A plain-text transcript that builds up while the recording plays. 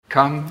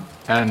Come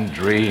and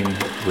dream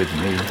with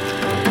me.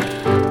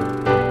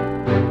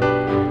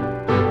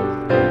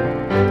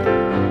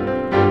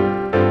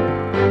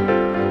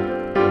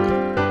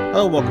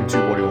 Hello, welcome to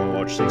What Do You Want to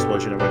Watch, the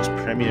Explosion Network's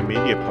premier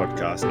media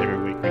podcast.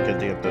 Every week we get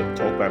together to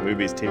talk about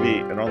movies,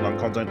 TV, and online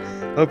content.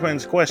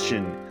 Hopeman's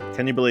question,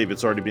 can you believe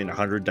it's already been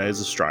 100 days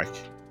of strike?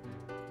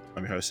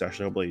 I'm your host,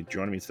 Ashley Obley.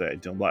 Joining me today,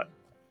 Dylan Blatt.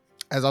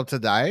 As of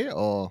today,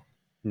 or?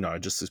 No,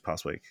 just this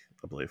past week,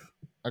 I believe.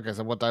 Okay,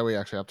 so what day are we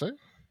actually up to?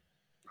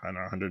 I don't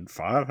know,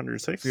 105,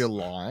 106? So you're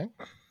lying.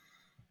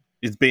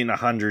 It's been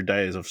 100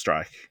 days of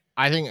strike.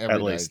 I think every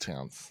day least.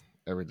 counts.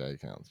 Every day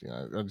counts. You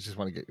know, I just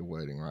want to get your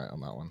wording right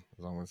on that one,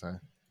 as I'm going to say.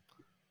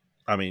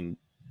 I mean,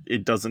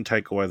 it doesn't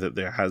take away that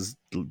there has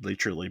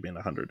literally been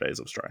 100 days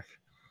of strike.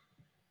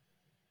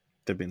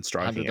 They've been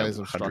striking 100 days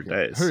out of 100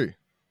 striking. days. Who?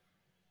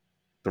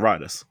 The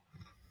writers.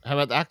 How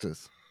about the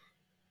actors?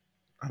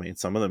 I mean,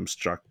 some of them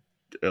struck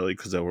early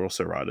because they were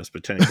also writers,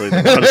 but technically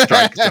the writer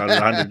strike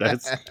started 100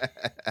 days,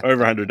 over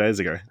 100 days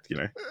ago, you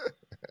know.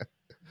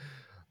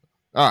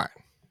 All right.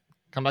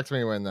 Come back to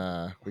me when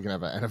we can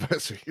have our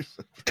anniversaries.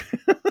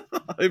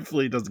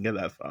 Hopefully it doesn't get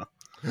that far,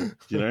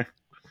 you know,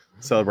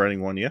 celebrating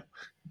 1 year.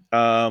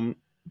 On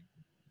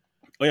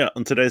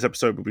today's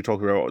episode, we'll be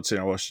talking about what's in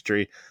our watch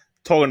history,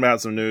 talking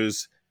about some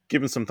news,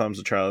 giving some thumbs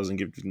to trailers, and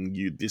giving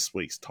you this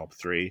week's top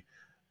three.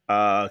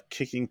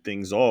 Kicking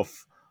things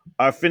off,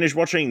 I finished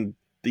watching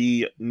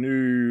the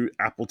new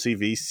Apple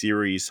TV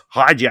series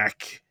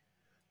Hijack,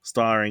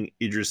 starring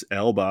Idris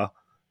Elba,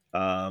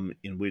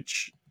 in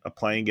which a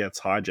plane gets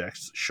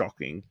hijacked.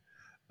 Shocking.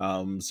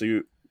 So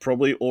you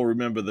probably all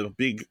remember the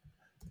big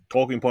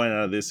talking point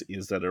out of this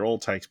is that it all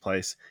takes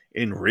place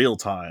in real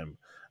time.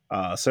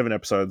 7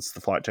 episodes.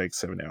 The flight takes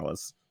 7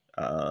 hours.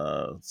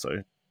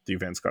 So the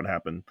events got to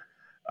happen.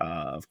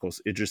 Of course,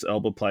 Idris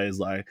Elba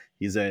plays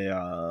he's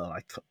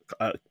a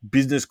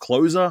business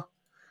closer.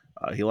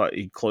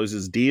 He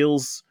closes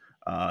deals.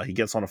 He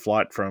gets on a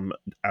flight from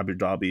Abu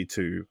Dhabi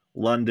to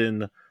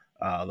London.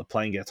 The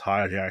plane gets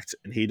hijacked,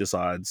 and he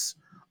decides,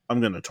 I'm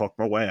going to talk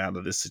my way out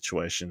of this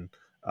situation,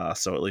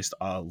 so at least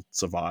I'll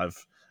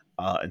survive.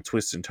 And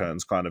twists and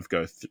turns kind of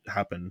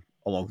happen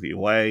along the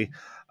way.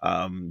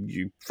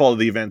 You follow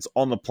the events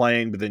on the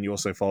plane, but then you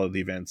also follow the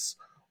events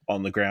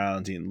on the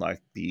ground in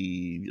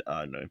the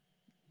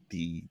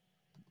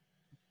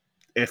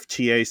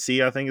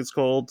FTAC, I think it's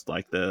called,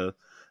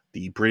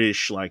 the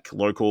British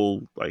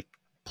local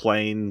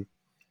plane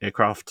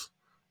aircraft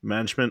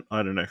management.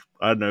 I don't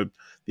know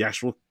the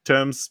actual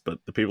terms, but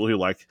the people who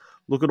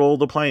look at all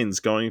the planes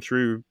going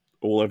through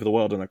all over the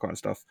world and that kind of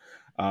stuff.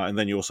 And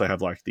then you also have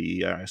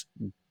the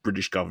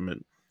British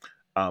government.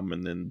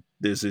 And then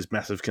there's this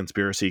massive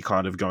conspiracy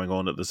kind of going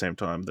on at the same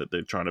time that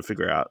they're trying to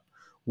figure out,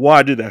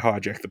 why did they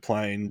hijack the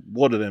plane?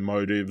 What are their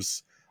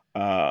motives?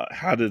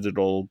 How did it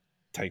all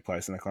take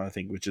place, and that kind of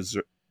thing, which is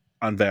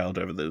unveiled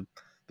over the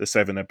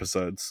 7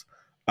 episodes.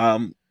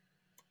 I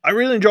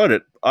really enjoyed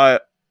it. I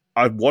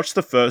watched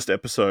the first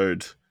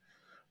episode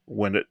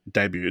when it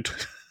debuted,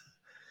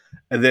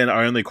 and then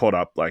I only caught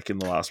up in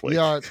the last week.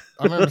 Yeah,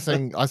 I remember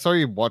saying I saw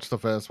you watch the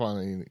first one,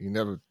 and you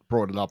never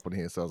brought it up on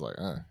here, so I was like,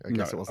 I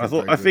guess it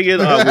wasn't. I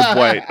figured I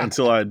would wait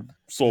until I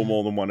saw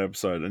more than one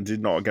episode, and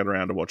did not get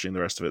around to watching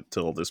the rest of it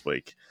till this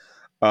week.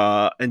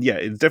 And yeah,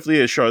 it's definitely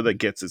a show that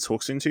gets its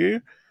hooks into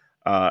you,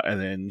 and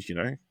then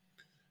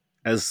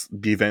as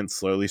the event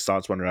slowly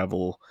starts to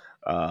unravel,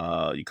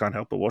 you can't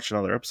help but watch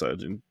another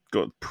episode, and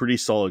got pretty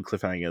solid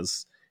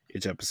cliffhangers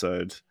each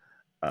episode.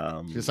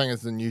 You're saying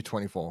it's the new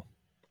 24?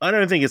 I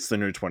don't think it's the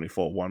new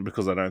 24 one,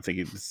 because I don't think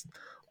it's.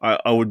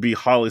 I would be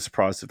highly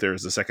surprised if there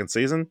is a second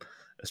season,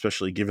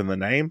 especially given the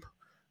name.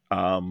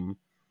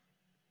 But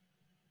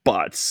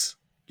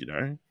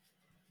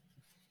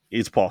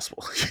it's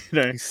possible.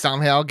 He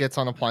somehow gets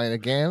on a plane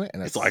again,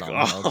 and it's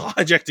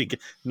hijacked.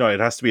 No,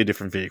 it has to be a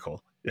different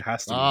vehicle. It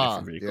has to be a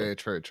different vehicle. Yeah,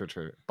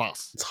 true.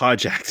 Bus. It's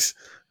hijacked.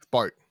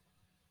 Boat.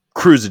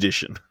 Cruise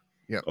edition.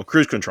 Yeah. Or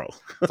cruise control.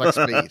 It's like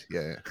Speed.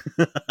 Yeah.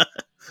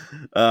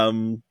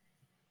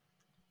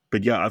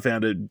 But yeah, I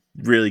found it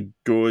really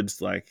good.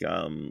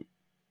 Some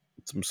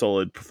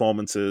solid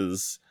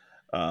performances.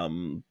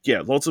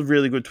 Lots of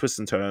really good twists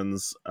and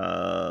turns.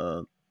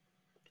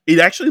 It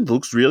actually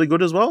looks really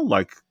good as well.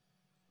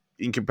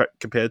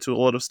 Compared to a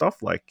lot of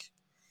stuff,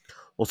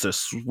 also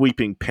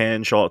sweeping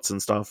pan shots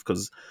and stuff,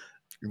 because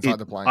inside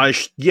the plane. I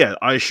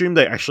assume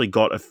they actually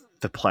got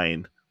the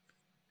plane,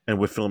 and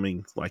we're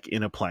filming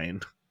in a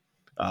plane,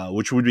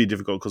 which would be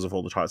difficult because of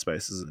all the tight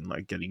spaces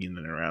and getting in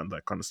and around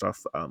that kind of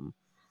stuff. I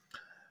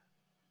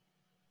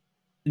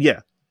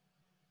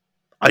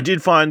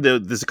did find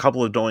that there's a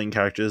couple of annoying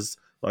characters.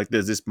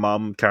 There's this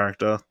mum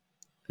character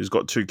who's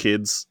got 2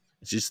 kids.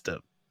 It's just a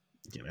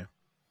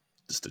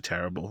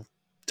terrible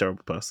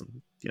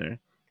person.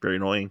 Very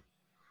annoying.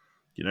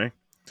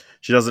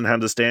 She doesn't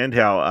understand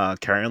how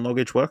carry-on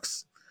luggage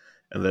works,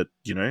 and that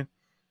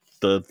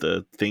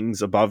the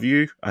things above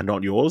you are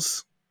not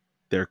yours;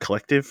 they're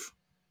collective.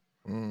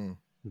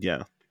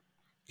 Yeah,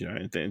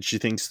 and she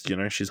thinks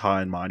she's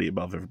high and mighty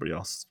above everybody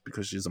else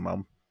because she's a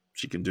mum.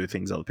 She can do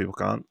things other people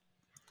can't.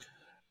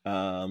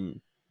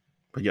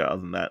 But yeah,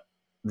 other than that,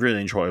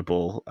 really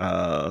enjoyable.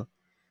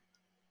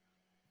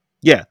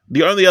 Yeah,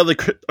 the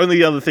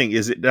only other thing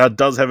is it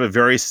does have a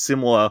very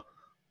similar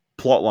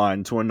plot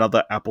line to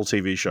another Apple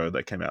TV show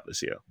that came out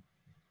this year.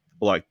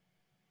 Like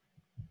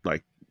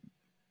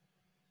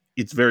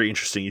it's very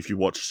interesting if you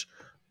watch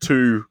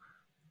two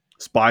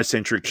spy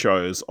centric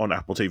shows on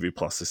Apple TV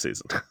Plus this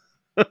season.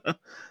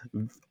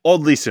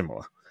 Oddly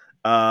similar.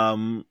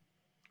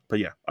 But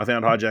yeah, I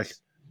found Hijack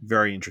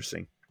very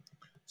interesting.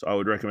 So I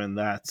would recommend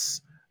that.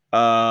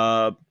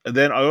 And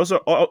then I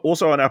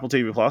also on Apple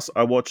TV Plus,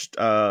 I watched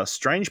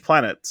Strange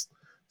Planets.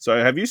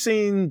 So have you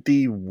seen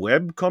the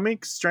web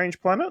comic Strange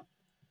Planet?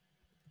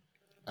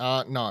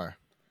 No.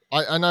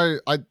 I know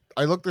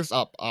I looked this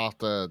up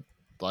after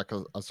like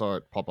I saw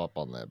it pop up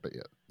on there, but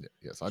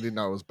yes, I didn't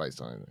know it was based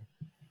on anything.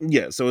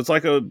 Yeah, so it's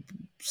like a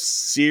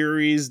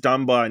series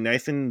done by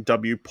Nathan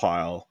W.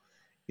 Pyle,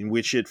 in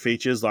which it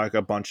features like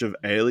a bunch of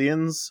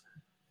aliens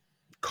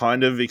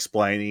kind of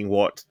explaining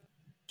what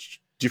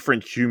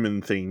different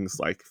human things,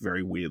 like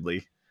very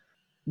weirdly.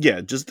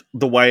 Yeah, just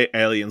the way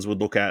aliens would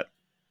look at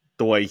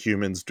the way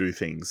humans do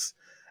things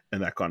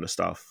and that kind of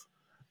stuff.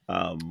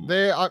 I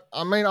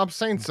mean, I've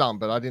seen some,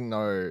 but I didn't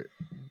know.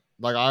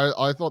 Like,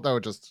 I thought they were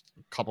just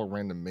a couple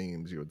random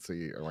memes you would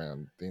see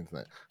around the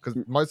internet,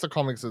 because most of the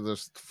comics are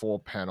just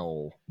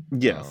 4-panel.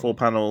 Yeah,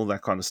 4-panel,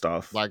 that kind of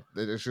stuff. Like,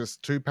 it's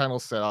just 2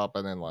 panels set up,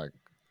 and then like,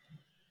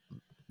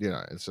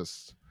 it's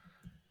just.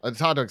 It's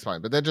hard to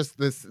explain, but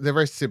they're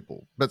very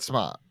simple but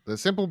smart. They're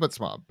simple but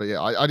smart. But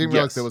yeah, I didn't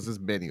realize there was as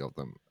many of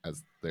them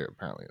as there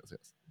apparently is.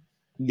 Yes.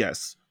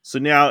 Yes. So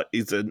now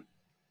it's an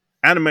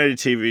animated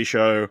TV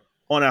show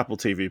on Apple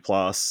TV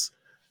Plus,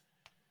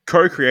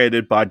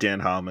 co-created by Dan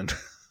Harmon,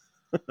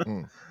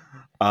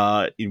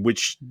 in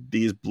which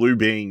these blue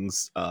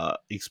beings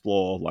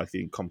explore like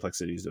the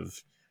complexities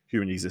of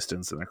human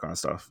existence and that kind of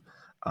stuff.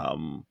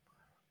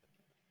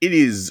 It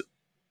is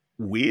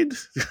weird.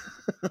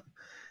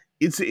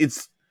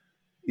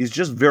 It's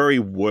just very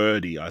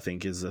wordy, I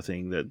think, is the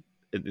thing that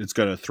it's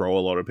going to throw a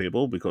lot of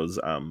people, because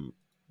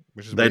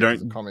which is they weird,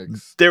 don't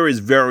comics. There is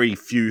very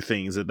few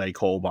things that they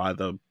call by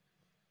the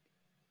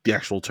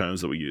actual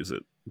terms that we use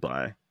it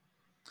by.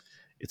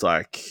 It's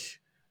like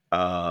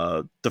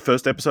the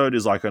first episode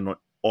is like on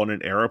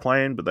an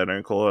aeroplane, but they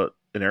don't call it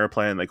an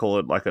aeroplane, they call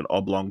it like an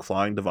oblong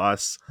flying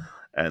device.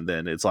 And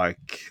then it's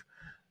like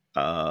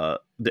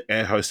the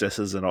air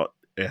hostesses are not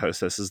air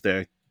hostesses,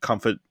 they're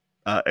comfort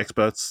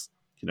experts.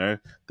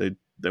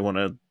 They want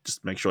to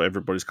just make sure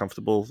everybody's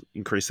comfortable,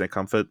 increase their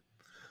comfort.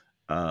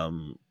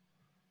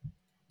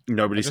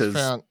 Nobody says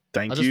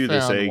thank you. They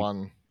say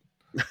one.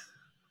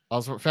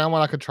 Found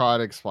one I could try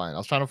to explain. I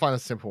was trying to find a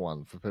simple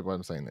one for people who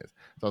haven't seen this.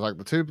 So it's like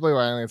the 2 blue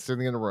aliens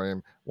sitting in a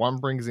room. One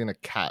brings in a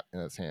cat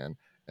in its hand,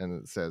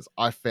 and it says,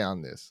 "I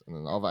found this." And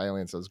then the other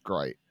alien says,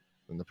 "Great."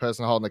 And the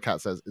person holding the cat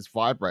says, "It's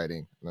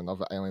vibrating." And then the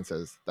other alien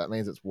says, "That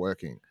means it's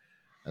working."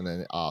 And then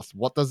it asks,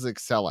 "What does it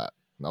excel at?"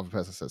 And the other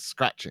person says,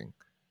 "Scratching."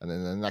 And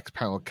then the next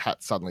panel,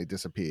 cat suddenly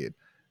disappeared.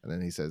 And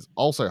then he says,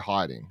 "Also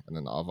hiding." And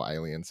then the other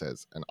alien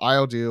says, "An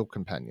ideal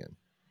companion."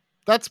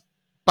 That's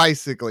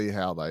basically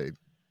how they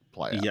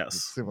play out. Yes.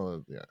 It's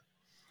similar, yeah.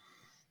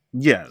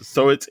 Yeah,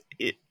 so it's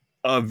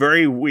a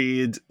very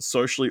weird,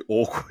 socially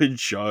awkward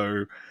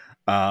show.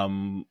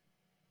 Yeah,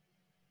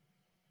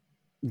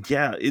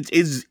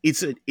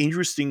 it's an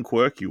interesting,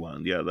 quirky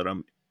one. Yeah, that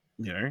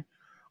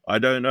I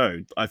don't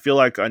know. I feel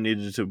like I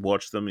needed to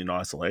watch them in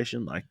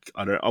isolation. Like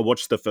I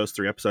watched the first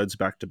 3 episodes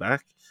back to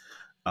back.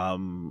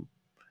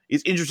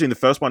 It's interesting. The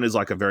first one is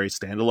like a very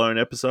standalone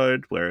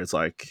episode where it's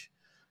like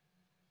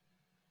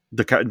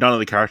none of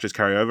the characters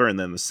carry over, and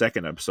then the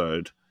second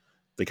episode,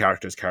 the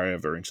characters carry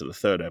over into the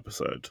third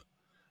episode.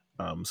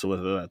 So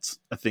whether that's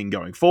a thing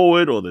going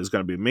forward or there's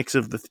going to be a mix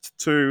of the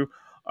two,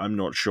 I'm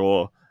not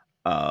sure.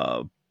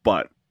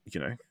 But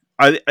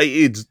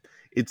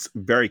it's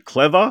very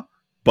clever,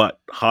 but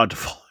hard to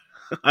follow.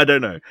 I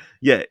don't know.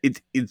 Yeah,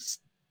 it's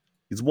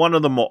one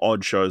of the more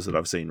odd shows that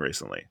I've seen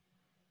recently.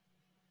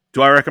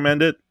 Do I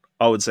recommend it?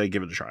 I would say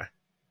give it a try.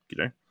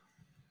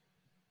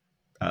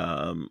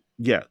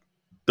 Yeah.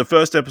 The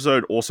first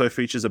episode also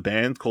features a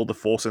band called the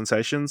Four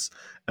Sensations,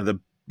 and the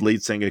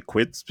lead singer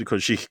quits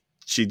because she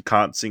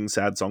can't sing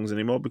sad songs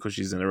anymore because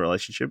she's in a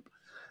relationship.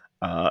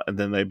 And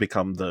then they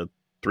become the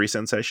Three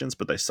Sensations,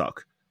 but they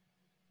suck.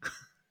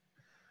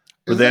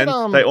 But then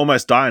they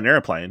almost die in an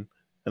airplane,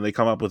 and they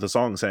come up with a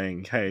song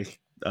saying, "Hey,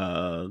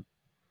 I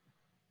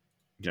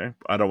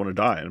don't want to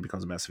die," and it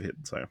becomes a massive hit.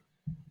 So,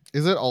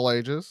 is it all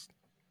ages,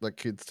 like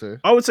kids too?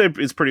 I would say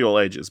it's pretty all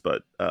ages,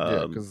 but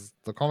yeah, because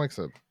the comics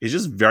are. It's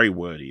just very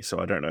wordy, so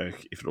I don't know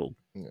if it'll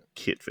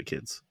hit for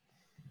kids.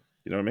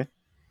 You know what I mean?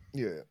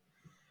 Yeah.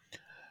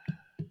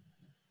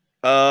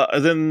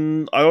 And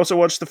then I also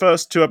watched the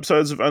first 2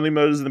 episodes of Only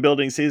Murders in the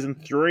Building season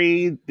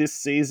 3. This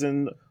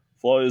season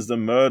follows the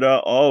murder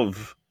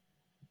of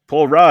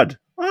Paul Rudd.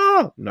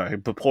 No,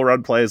 but Paul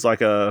Rudd plays like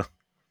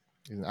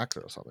he's an actor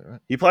or something, right?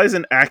 He plays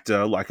an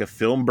actor, like a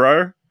film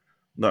bro.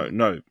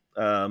 No.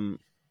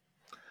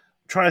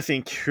 Trying to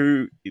think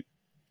who.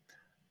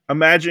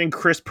 Imagine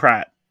Chris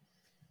Pratt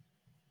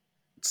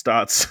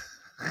starts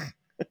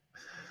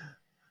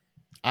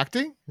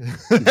Acting?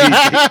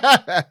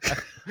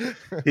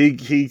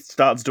 he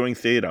starts doing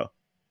theater,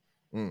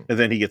 Mm. and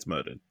then he gets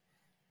murdered.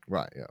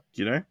 Right, yeah.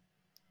 You know?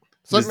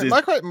 So This-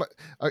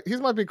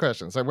 here's my big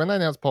question. So when they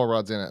announced Paul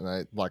Rudd's in it, and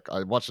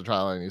I watched the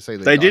trailer, and you see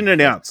They didn't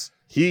announce.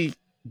 He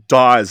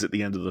dies at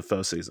the end of the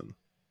first season.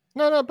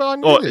 No, but I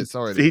knew Or this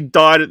already. he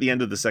died at the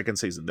end of the second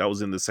season. That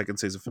was in the second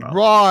season finale.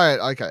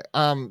 Right. Okay.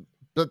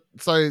 But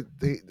so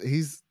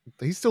he's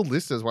still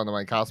listed as one of the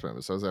main cast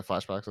members. So is there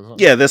flashbacks or something?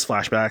 Yeah, there's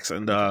flashbacks,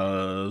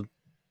 and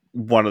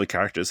one of the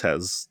characters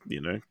has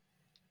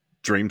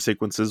dream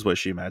sequences where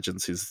she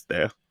imagines he's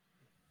there.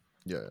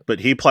 Yeah. But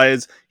he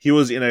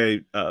was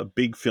in a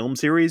big film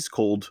series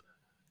called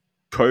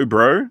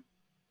Cobra,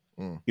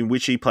 in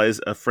which he plays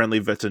a friendly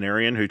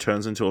veterinarian who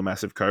turns into a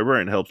massive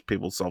cobra and helps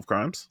people solve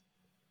crimes.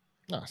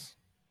 Nice.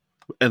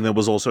 And there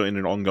was also in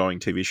an ongoing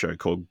TV show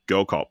called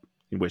Girl Cop,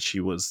 in which he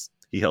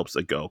helps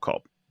a girl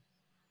cop.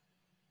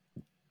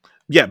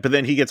 Yeah, but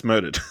then he gets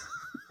murdered.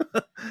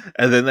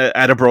 And then they're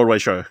at a Broadway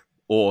show,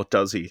 or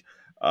does he?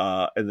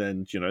 And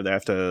then, they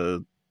have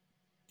to,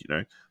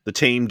 the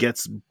team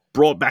gets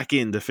brought back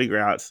in to figure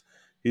out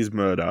his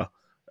murder,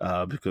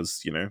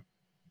 because,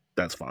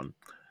 that's fun.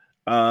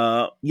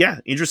 Yeah,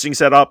 interesting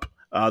setup.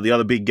 The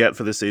other big get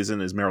for this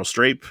season is Meryl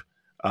Streep,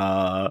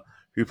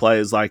 who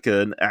plays like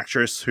an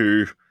actress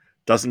who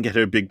doesn't get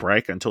her big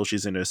break until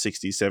she's in her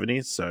 60s,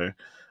 70s. So,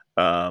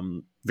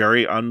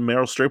 very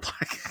un-Meryl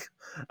Streep-like.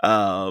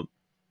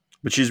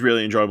 But she's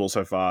really enjoyable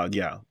so far.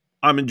 Yeah,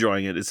 I'm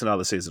enjoying it. It's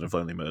another season of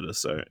Only Murder,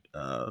 so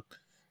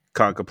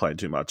can't complain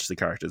too much. The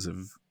characters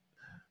have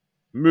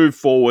moved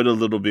forward a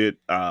little bit.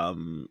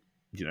 The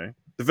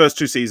first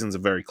two seasons are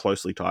very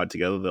closely tied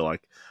together. They're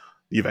like,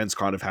 the events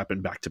kind of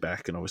happen back to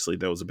back, and obviously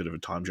there was a bit of a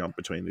time jump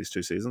between these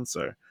two seasons.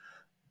 So,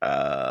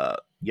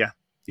 yeah,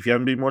 if you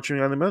haven't been watching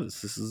Only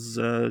Murders, this is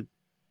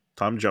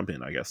time to jump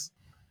in, I guess.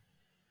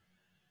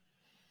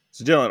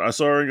 So, Dylan, I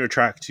saw in your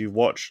tract you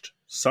watched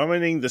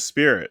Summoning the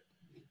Spirit.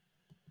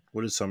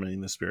 What is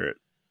Summoning the Spirit?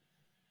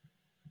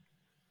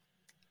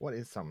 What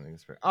is Summoning the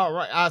Spirit? Oh,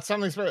 right.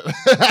 Summoning Spirit.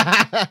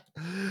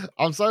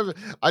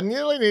 I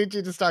nearly need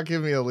you to start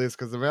giving me a list,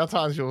 because the amount of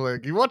times you're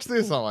like, you watch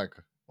this, I'm like,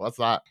 what's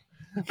that?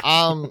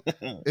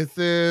 It's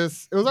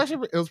this. It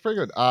was pretty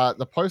good.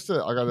 The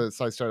poster, I gotta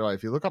say straight away,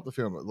 if you look up the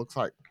film, it looks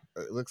like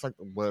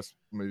the worst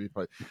movie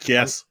poster.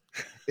 Yes.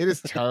 It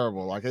is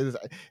terrible. Like it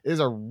is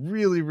a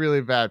really,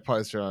 really bad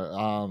poster.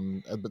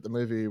 But the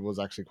movie was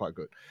actually quite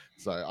good.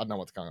 So I don't know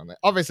what's going on there.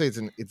 Obviously, it's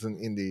an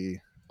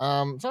indie.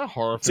 It's not a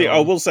horror film. See, I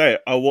will say,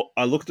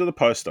 I looked at the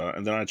poster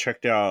and then I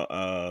checked out,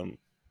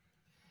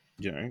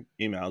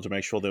 email to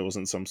make sure there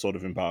wasn't some sort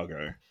of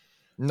embargo.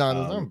 No,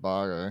 there's no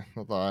embargo.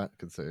 Not that I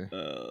could see.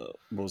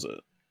 What was it?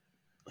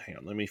 Hang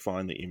on, let me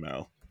find the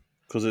email,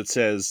 because it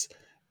says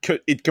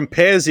it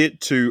compares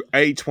it to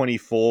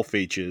A24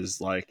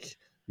 features like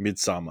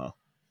Midsummer.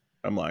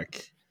 I'm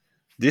like,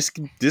 this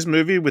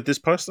movie with this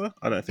poster?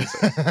 I don't think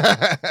so.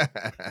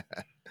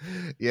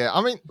 Yeah,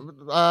 I mean,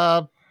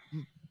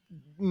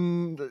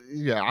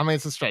 yeah, I mean,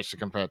 it's a stretch to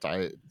compare it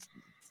to,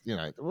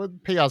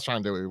 what PR's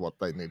trying to do what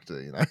they need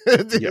to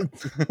do,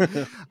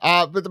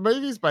 But the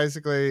movie's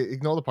basically,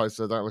 ignore the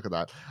poster, don't look at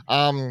that.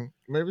 The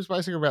movie's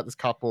basically about this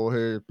couple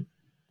who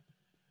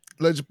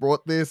they just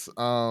brought this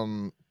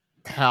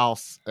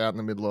house out in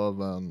the middle of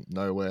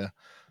nowhere.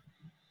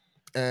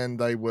 And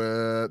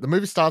the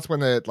movie starts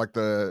when they're like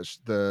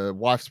the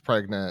wife's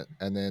pregnant,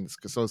 and then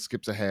it sort of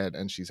skips ahead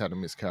and she's had a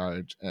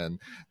miscarriage, and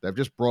they've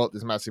just brought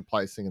this massive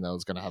place thinking they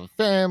was going to have a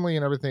family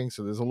and everything.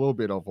 So there's a little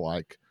bit of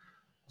like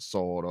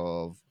sort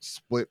of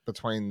split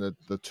between the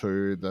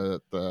two.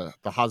 The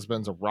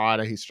husband's a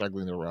writer, he's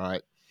struggling to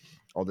write,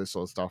 all this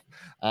sort of stuff.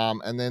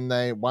 And then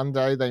one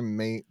day they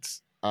meet.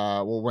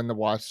 When the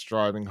wife's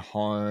driving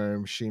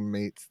home, she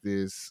meets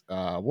this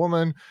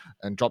woman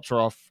and drops her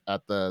off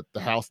at the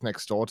house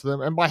next door to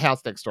them. And by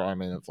house next door, I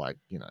mean it's like,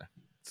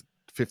 it's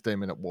a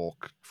 15-minute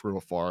walk through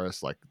a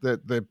forest. Like they're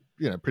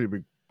pretty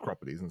big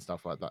properties and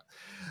stuff like that.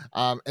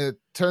 And it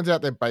turns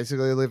out they're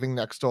basically living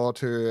next door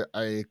to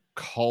a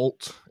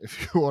cult,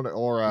 if you want,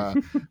 or a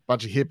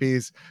bunch of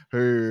hippies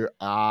who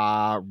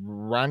are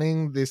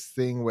running this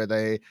thing where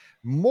they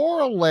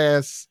more or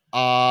less,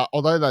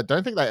 although I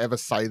don't think they ever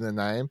say the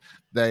name,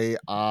 they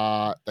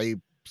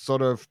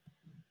sort of,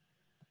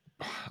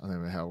 I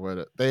don't know how to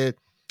word it.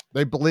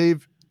 They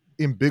believe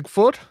in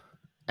Bigfoot,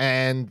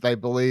 and they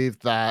believe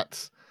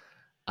that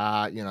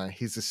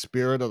he's the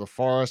spirit of the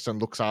forest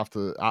and looks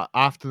after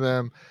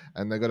them,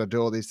 and they're got to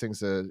do all these things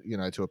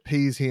to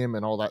appease him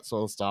and all that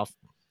sort of stuff.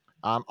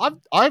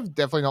 I've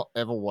definitely not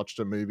ever watched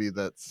a movie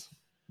that's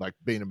like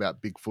been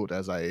about Bigfoot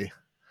as a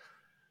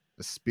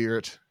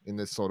spirit in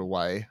this sort of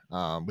way,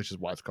 which is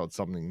why it's called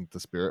Something the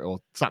Spirit, or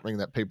something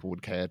that people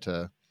would care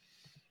to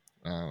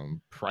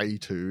pray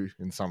to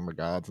in some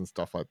regards and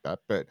stuff like that.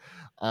 But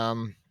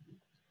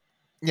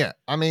yeah,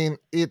 I mean,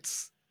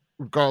 it's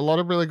got a lot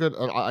of really good.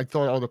 I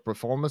thought all the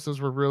performances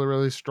were really,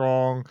 really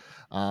strong.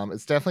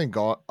 It's definitely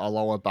got a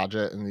lower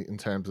budget in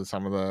terms of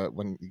some of the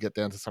when you get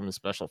down to some of the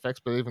special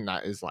effects, but even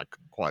that is like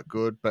quite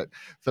good. But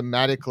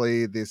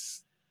thematically,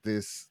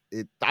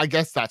 I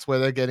guess that's where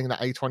they're getting the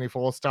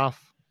A24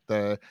 stuff.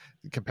 The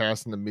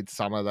comparison to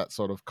Midsummer, that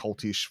sort of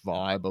cultish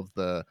vibe of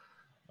the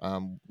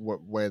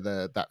where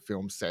that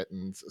film's set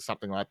and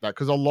something like that.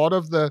 Because a lot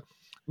of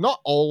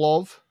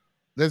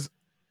there's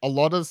a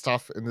lot of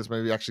stuff in this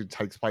movie actually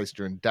takes place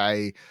during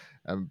day,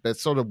 but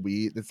it's sort of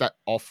weird. There's that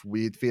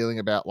weird feeling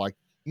about like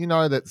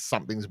that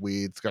something's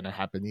weird's going to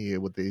happen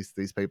here with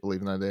these people,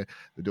 even though they're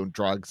doing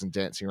drugs and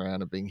dancing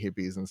around and being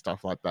hippies and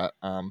stuff like that.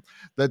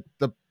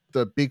 The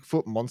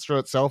Bigfoot monster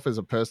itself is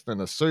a person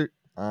in a suit,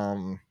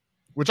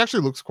 which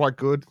actually looks quite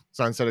good.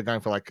 So instead of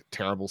going for like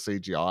terrible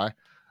CGI,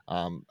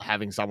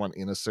 having someone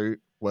in a suit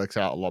works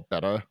out a lot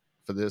better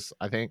for this,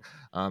 I think.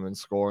 And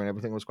score and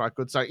everything was quite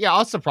good. So yeah, I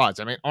was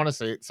surprised. I mean,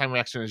 honestly, same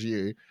reaction as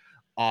you.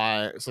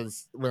 When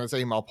this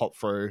email popped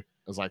through, I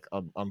was like,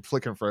 I'm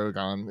flicking through,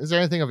 going, "Is there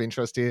anything of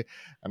interest here?"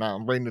 And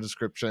I'm reading the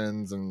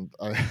descriptions, and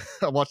I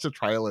watched the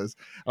trailers.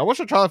 And I watched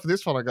the trailer for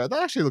this one. I go,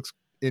 "That actually looks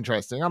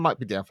interesting. I might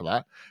be down for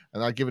that."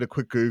 And I give it a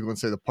quick Google and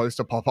see the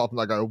poster pop up, and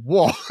I go,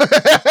 "Whoa!"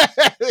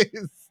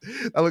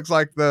 That looks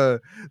like a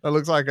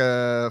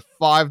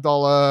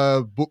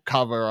 $5 book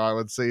cover I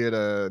would see at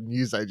a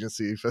news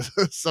agency for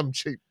some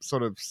cheap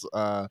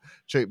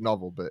cheap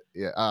novel. But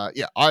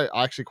I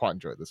actually quite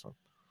enjoyed this one.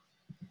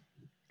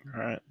 All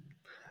right.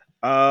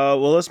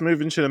 Well, let's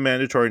move into the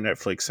mandatory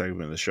Netflix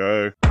segment of the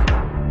show.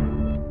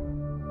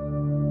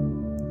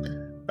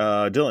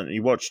 Dylan,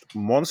 you watched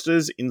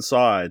Monsters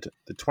Inside: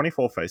 The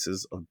 24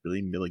 Faces of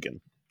Billy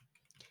Milligan.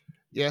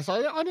 Yes,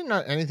 I didn't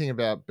know anything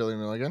about Billy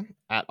Milligan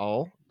at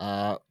all.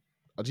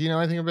 Do you know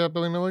anything about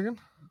Billy Milligan?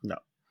 No.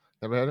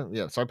 Never heard of him?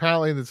 Yeah. So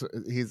apparently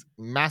his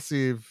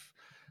massive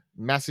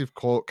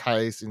court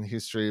case in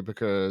history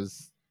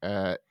because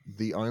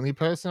the only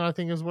person, I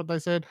think is what they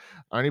said,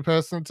 only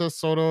person to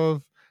sort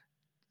of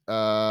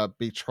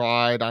be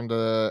tried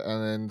under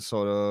and then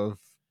sort of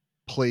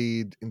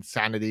plead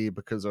insanity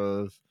because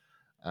of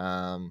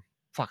I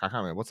can't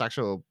remember what's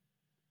actual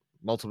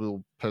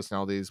multiple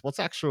personalities. What's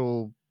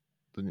actual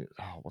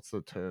what's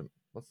the term?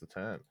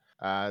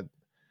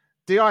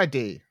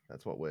 DID.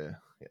 That's what we're.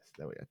 Yes,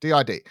 there we go.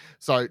 DID.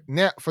 So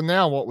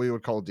now, what we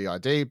would call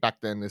DID. Back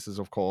then, this is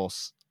of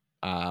course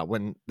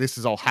when this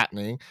is all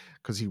happening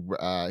because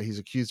he's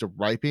accused of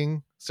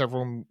raping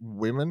several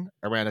women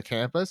around a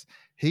campus.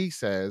 He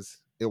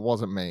says it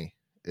wasn't me.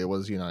 It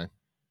was I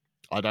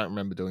don't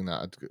remember doing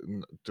that. I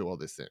do all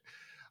this thing.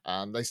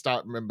 They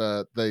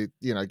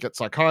get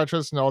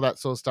psychiatrists and all that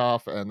sort of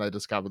stuff, and they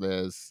discover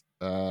there's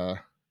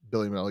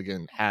Billy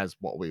Milligan has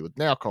what we would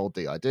now call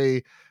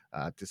DID,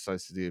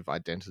 dissociative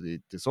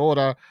identity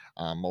disorder,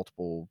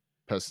 multiple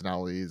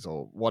personalities,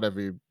 or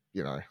whatever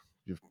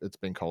it's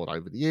been called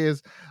over the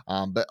years.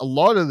 But a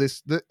lot of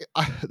this, the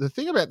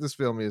thing about this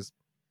film is,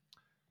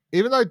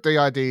 even though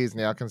DID is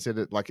now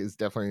considered is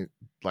definitely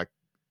like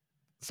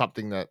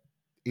something that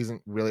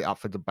isn't really up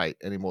for debate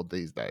anymore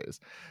these days,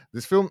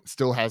 this film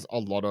still has a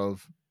lot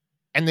of,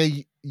 and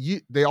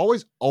they're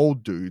always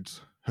old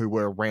dudes who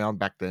were around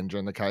back then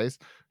during the case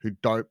who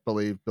don't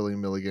believe Billy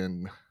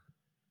Milligan,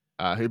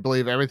 who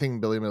believe everything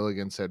Billy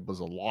Milligan said was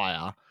a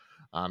liar.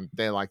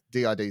 They're like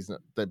DIDs.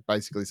 They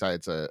basically say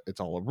it's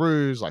all a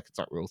ruse, like it's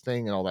not a real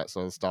thing, and all that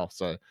sort of stuff.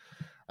 So,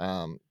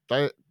 having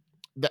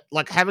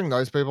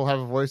those people have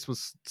a voice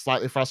was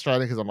slightly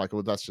frustrating because I'm like,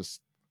 well, that's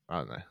just, I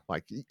don't know.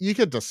 Like you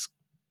could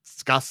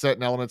discuss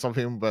certain elements of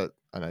him, but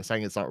I don't know,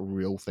 saying it's not a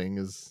real thing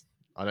is,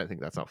 I don't think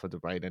that's up for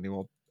debate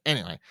anymore.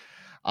 Anyway,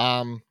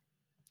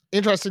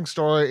 interesting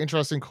story,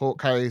 interesting court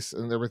case,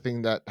 and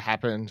everything that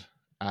happened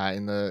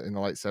in the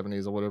late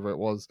 70s or whatever it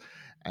was,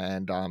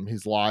 and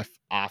his life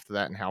after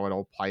that and how it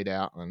all played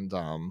out. And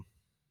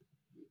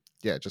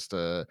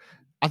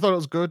I thought it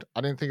was good.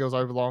 I didn't think it was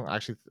over long.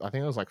 Actually, I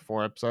think it was like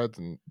 4 episodes,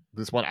 and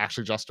this one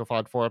actually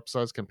justified 4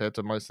 episodes compared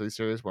to most of these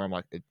series where I'm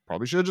like, it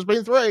probably should have just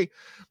been 3.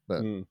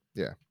 But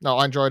yeah, no,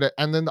 I enjoyed it.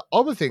 And then the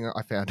other thing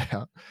I found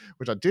out,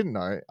 which I didn't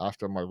know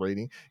after my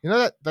reading,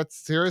 that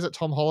series that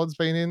Tom Holland's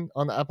been in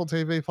on the Apple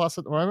TV Plus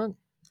at the moment?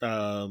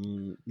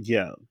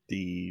 Yeah,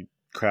 the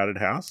Crowded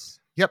House.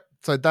 Yep.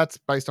 So that's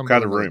based on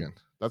Crowded Billy Room. Milligan.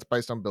 That's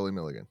based on Billy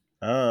Milligan.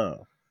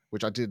 Oh.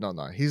 Which I did not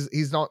know.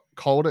 He's not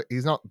called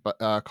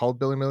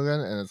Billy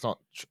Milligan, and it's not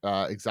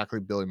exactly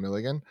Billy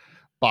Milligan,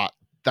 but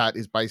that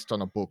is based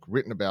on a book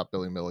written about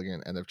Billy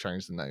Milligan, and they've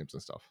changed the names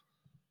and stuff.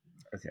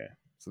 Okay.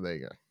 So there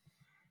you go.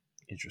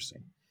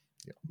 Interesting.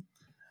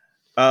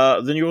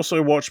 Yeah. Then you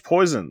also watch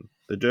Poison: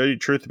 The Dirty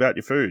Truth About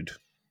Your Food.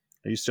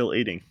 Are you still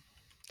eating?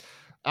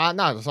 No,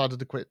 I decided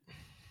to quit.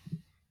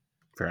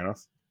 Fair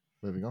enough.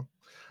 Moving on.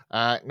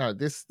 No,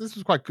 this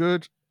was quite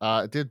good.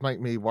 It did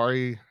make me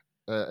worry.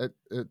 It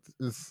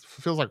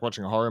feels like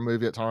watching a horror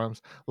movie at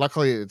times.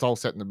 Luckily, it's all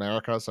set in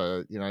America,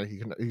 so you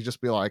can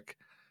just be like,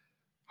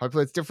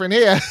 hopefully it's different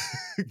here,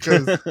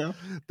 because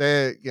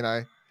they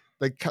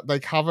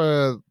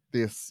cover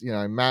this,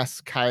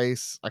 mass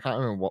case. I can't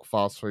remember what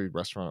fast food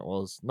restaurant it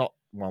was. Not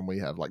one we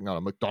have, like not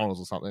a McDonald's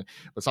or something,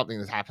 but something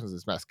that happens in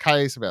this mass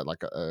case about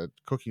like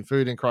cooking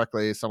food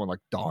incorrectly, someone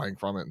like dying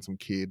from it, and some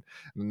kid.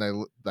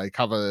 And they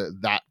cover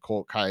that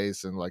court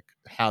case and like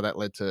how that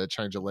led to a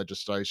change of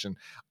legislation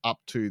up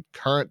to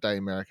current day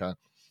America.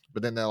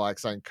 But then they're like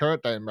saying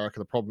current day America,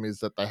 the problem is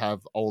that they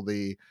have all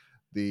the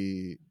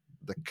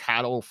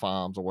cattle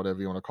farms or whatever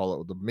you want to call it,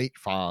 or the meat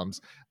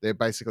farms. They're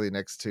basically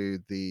next to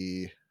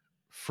the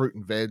fruit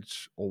and veg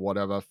or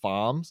whatever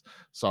farms.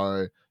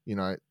 So,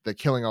 they're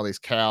killing all these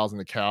cows, and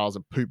the cows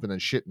are pooping and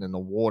shitting in the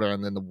water,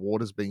 and then the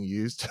water's being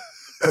used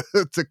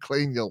to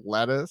clean your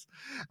lettuce.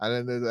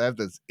 And then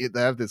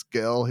they have this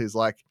girl who's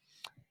like,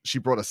 she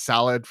brought a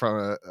salad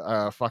from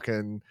a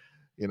fucking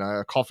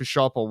a coffee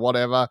shop or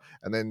whatever,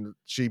 and then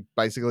she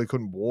basically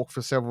couldn't walk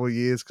for several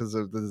years because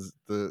of the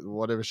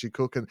whatever she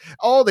cooked, and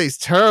all these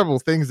terrible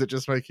things that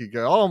just make you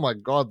go, oh my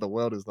god, the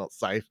world is not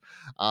safe.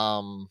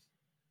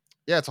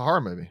 Yeah, it's a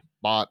horror movie,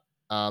 but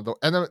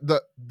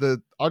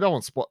the I don't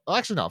want to spoil.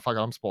 Actually, no, fuck it,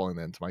 I'm spoiling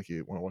then to make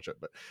you want to watch it.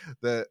 But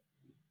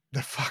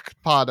the fuck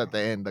part at the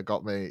end that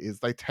got me is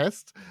they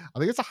test, I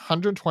think it's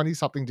 120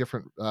 something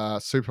different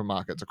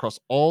supermarkets across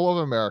all of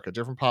America,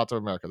 different parts of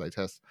America. They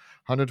test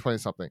 120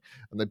 something,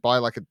 and they buy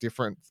like a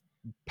different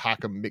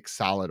pack of mixed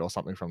salad or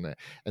something from there,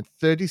 and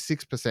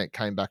 36%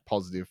 came back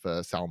positive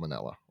for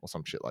salmonella or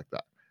some shit like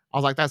that. I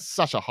was like, that's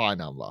such a high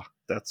number.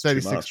 That's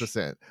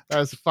 36%. That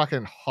is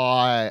fucking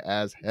high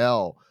as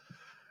hell.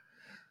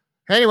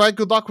 Anyway,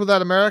 good luck with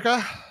that,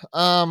 America.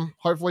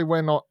 Hopefully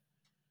we're not.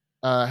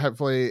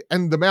 Hopefully,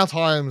 and the Mail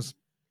Times,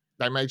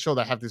 they made sure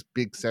they have this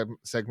big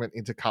segment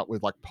intercut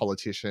with like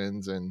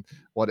politicians and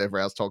whatever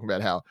else, talking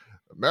about how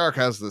America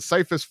has the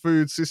safest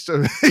food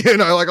system,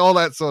 like all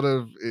that sort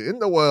of in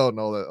the world and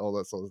all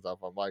that sort of stuff.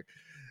 I'm like,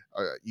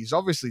 you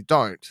obviously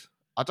don't.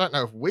 I don't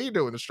know if we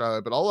do in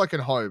Australia, but all I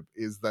can hope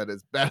is that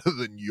it's better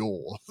than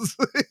yours.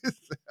 Is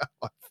how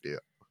I feel.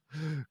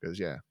 Because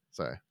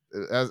so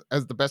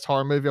as the best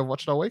horror movie I've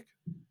watched all week,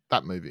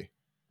 that movie.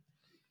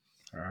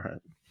 All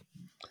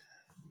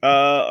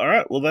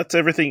right. Well, that's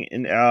everything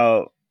in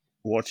our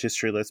watch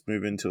history. Let's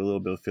move into a little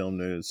bit of film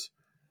news.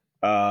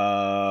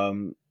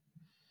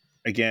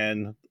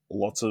 Again,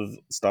 lots of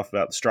stuff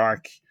about the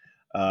strike.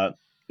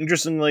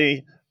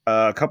 Interestingly,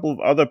 a couple of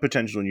other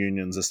potential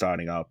unions are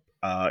starting up.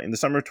 In the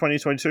summer of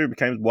 2022, it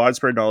became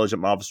widespread knowledge that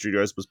Marvel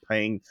Studios was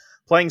playing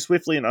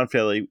swiftly and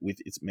unfairly with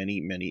its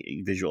many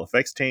visual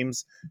effects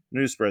teams.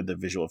 News spread that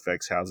visual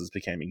effects houses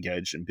became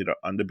engaged in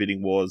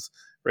underbidding wars.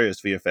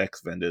 Various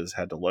VFX vendors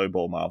had to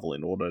lowball Marvel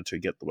in order to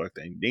get the work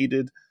they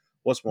needed.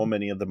 What's more,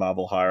 many of the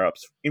Marvel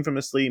higher-ups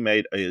infamously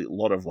made a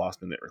lot of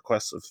last-minute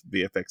requests of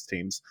VFX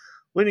teams,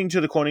 leading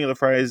to the coining of the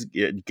phrase,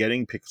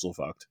 getting pixel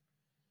fucked.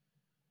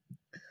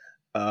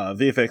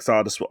 VFX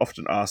artists were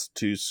often asked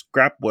to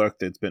scrap work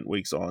they'd spent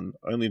weeks on,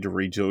 only to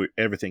redo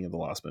everything at the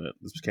last minute.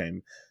 This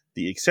became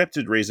the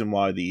accepted reason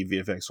why the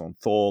VFX on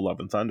Thor, Love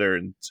and Thunder,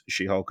 and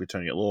She-Hulk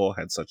Attorney at Law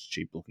had such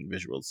cheap-looking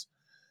visuals.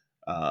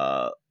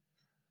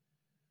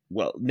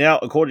 Well, now,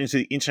 according to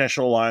the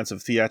International Alliance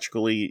of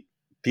Theatrical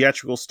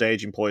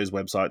Stage Employers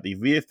website, the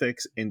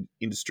VFX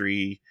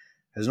industry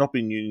has not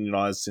been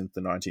unionized since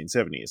the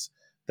 1970s.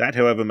 That,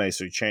 however, may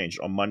soon change.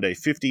 On Monday,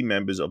 50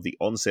 members of the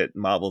on-set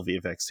Marvel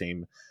VFX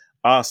team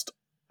asked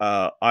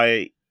IATSE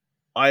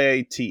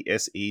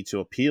to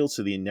appeal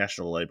to the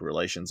National Labour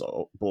Relations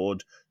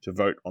Board to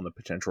vote on the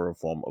potential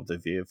reform of the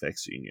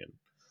VFX union.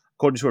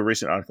 According to a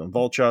recent article in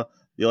Vulture,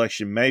 the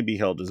election may be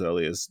held as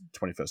early as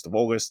 21st of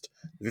August.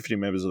 The 50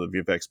 members of the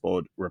VFX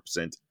board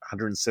represent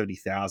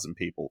 170,000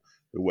 people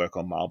who work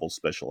on Marvel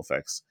special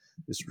effects.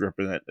 This would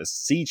represent a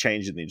sea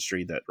change in the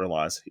industry that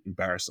relies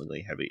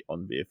embarrassingly heavy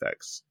on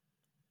VFX.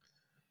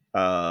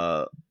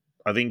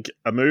 I think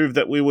a move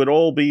that we would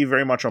all be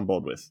very much on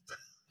board with.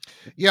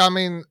 Yeah, I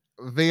mean,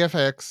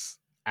 VFX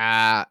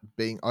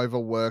being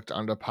overworked,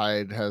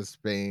 underpaid has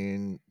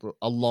been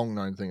a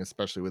long-known thing,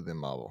 especially within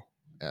Marvel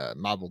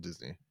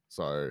Disney.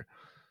 So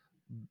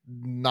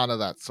none of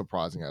that's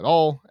surprising at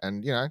all.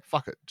 And,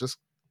 fuck it. Just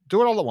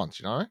do it all at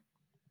once,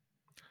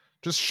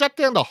 Just shut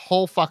down the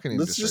whole fucking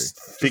industry. Let's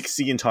just fix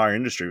the entire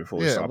industry before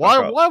we start.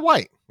 Why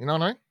wait? You know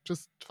what I mean?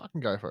 Just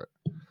fucking go for it.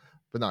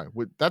 But no,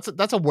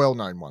 that's a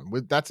well-known one.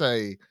 That's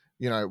a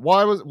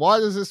why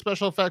does this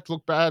special effect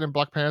look bad in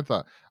Black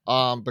Panther?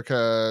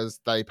 Because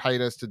they paid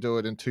us to do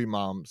it in 2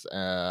 months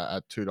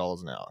at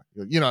 $2 an hour.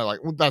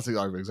 That's the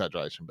over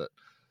exaggeration, but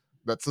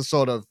that's the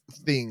sort of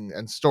thing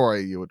and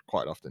story you would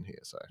quite often hear.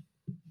 So,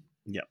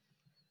 yeah.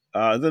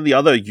 Then the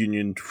other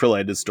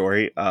union-related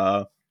story.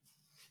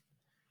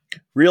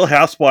 Real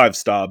Housewives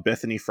star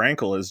Bethany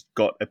Frankel has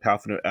got a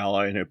powerful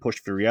ally in her push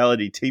for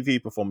reality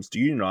TV performers to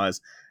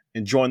unionize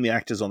and join the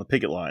actors on the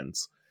picket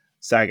lines.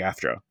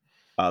 SAG-AFTRA.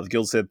 The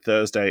Guild said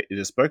Thursday it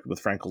has spoken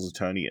with Frankel's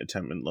attorney,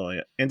 entertainment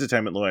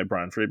lawyer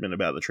Brian Friedman,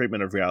 about the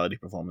treatment of reality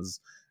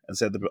performers, and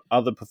said the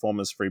other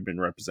performers Friedman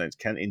represents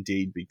can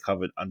indeed be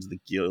covered under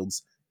the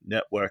Guild's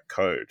network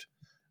code.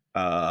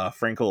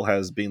 Frankel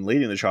has been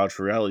leading the charge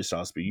for reality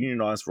stars to be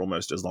unionized for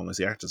almost as long as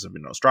the actors have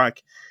been on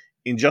strike.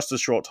 in just a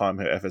short time,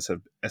 her efforts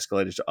have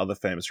escalated to other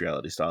famous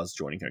reality stars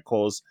joining her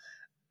cause,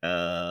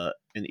 and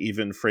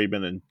even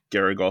Friedman and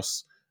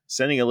Garagos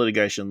sending a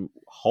litigation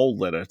hold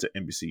letter to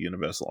NBC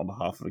Universal on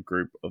behalf of a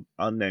group of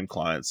unnamed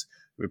clients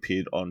who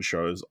appeared on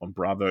shows on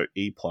Bravo,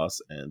 E+,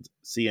 and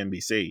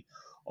CNBC.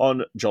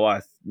 On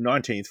July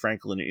 19th,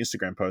 Frankel in an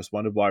Instagram post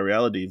wondered why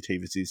reality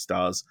TV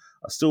stars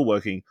are still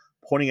working,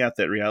 pointing out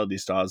that reality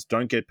stars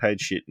don't get paid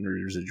shit in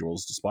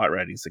residuals despite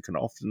ratings that can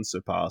often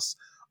surpass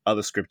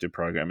other scripted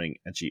programming,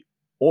 and she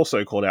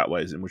also called out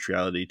ways in which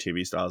reality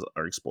TV stars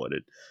are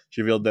exploited.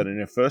 She revealed that in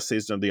her first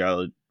season of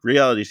the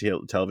reality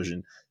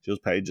television, she was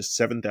paid just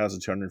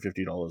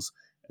 $7,250,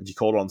 and she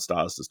called on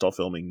stars to stop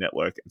filming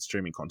network and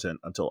streaming content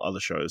until other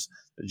shows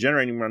that are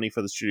generating money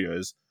for the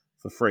studios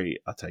for free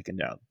are taken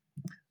down.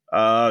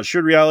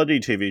 Should reality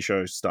TV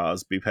show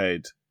stars be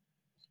paid?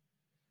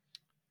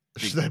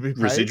 Should they be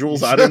paid?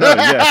 Residuals? I don't know.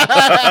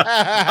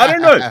 Yeah, I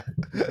don't know,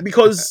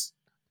 because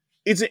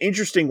it's an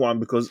interesting one.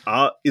 Because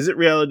is it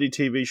reality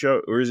TV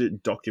show or is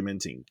it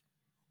documenting?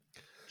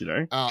 You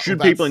know, should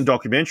people in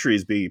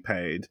documentaries be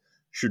paid?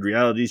 Should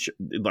reality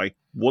like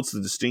what's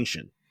the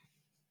distinction?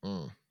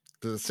 The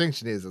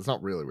distinction is it's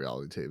not really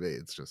reality TV.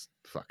 It's just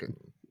fucking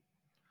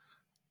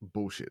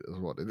bullshit is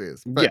what it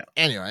is. But yeah.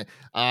 Anyway,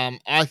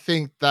 I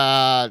think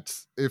that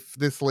if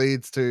this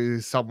leads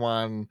to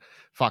someone,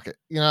 fuck it,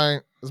 you know,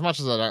 as much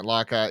as I don't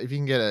like her, if you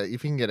can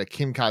get a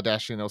Kim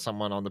Kardashian or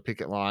someone on the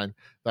picket line,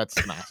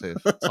 that's massive.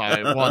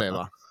 So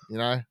whatever, you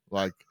know,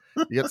 like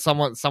you get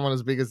someone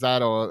as big as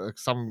that or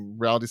some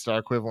reality star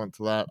equivalent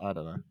to that. I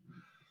don't know.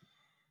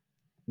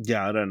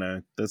 Yeah, I don't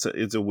know.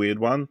 It's a weird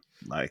one.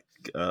 Like,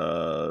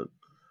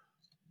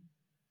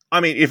 I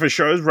mean, if a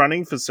show's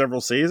running for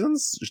several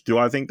seasons, do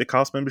I think the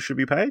cast members should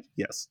be paid?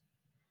 Yes.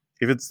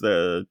 If it's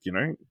the, you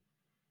know,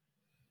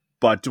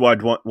 but do I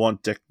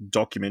want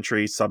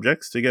documentary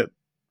subjects to get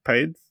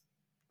paid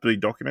to be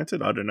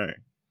documented? I don't know.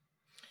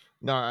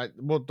 No,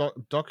 well,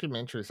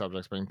 documentary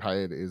subjects being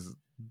paid is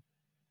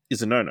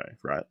a no-no,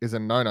 right? Is a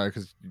no-no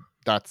because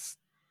that's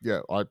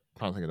I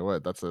can't think of the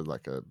word. That's it's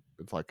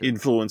like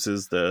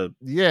influences the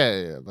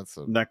that's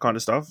that kind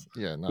of stuff.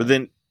 Yeah, no. But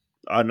then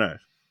I don't know.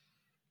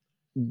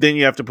 Then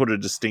you have to put a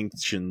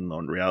distinction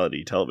on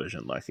reality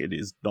television. Like it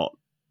is not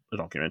a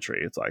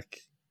documentary. It's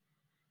like,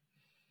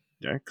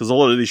 you know, because a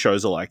lot of these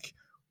shows are like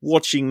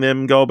watching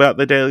them go about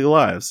their daily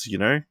lives, you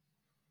know.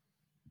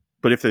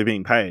 But if they're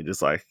being paid,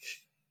 it's like,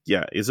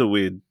 yeah, it's a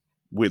weird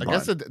line. I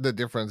guess the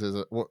difference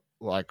is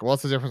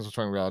what's the difference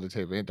between reality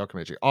TV and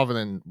documentary, other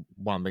than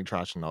one being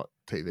trash and not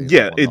TV?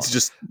 Yeah, it's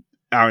just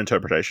our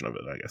interpretation of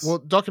it, I guess. Well,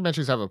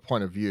 documentaries have a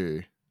point of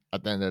view.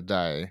 At the end of the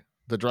day,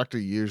 the director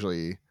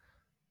usually,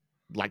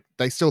 like,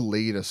 they still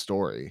lead a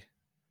story,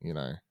 you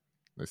know,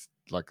 this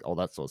like all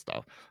that sort of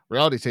stuff.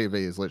 Reality TV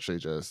is literally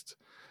just,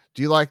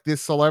 do you like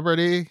this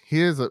celebrity?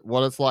 Here's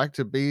what it's like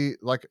to be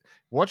like.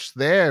 Watch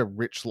their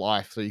rich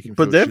life so you can.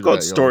 But they've got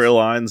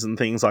storylines and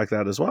things like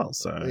that as well.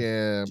 So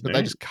yeah, but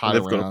they just cut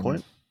they've around. got a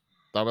point.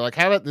 They'll be like,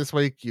 "How about this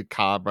week your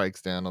car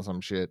breaks down or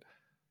some shit?"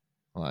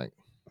 Like,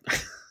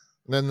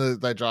 then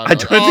they drive. I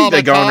don't think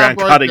they're going around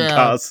cutting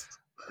cars.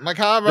 My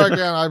car broke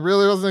down. I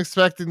really wasn't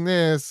expecting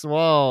this.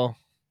 Whoa.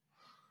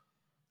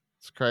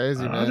 It's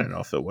crazy, man. I don't know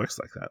if it works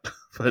like that,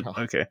 but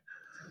okay.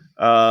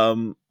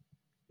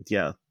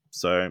 Yeah.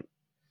 So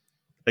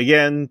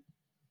again,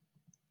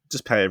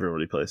 just pay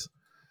everybody, please.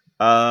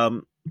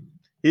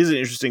 Here's an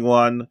interesting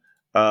one.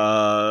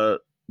 The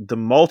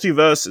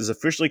multiverse has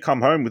officially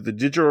come home with the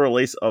digital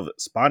release of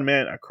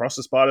Spider-Man Across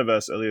the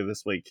Spider-Verse earlier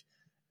this week,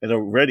 and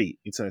already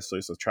Internet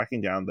exclusive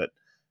tracking down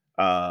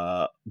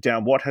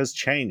what has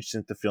changed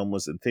since the film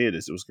was in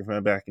theaters. It was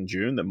confirmed back in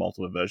June that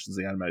multiple versions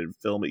of the animated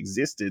film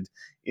existed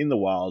in the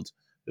wild,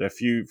 that a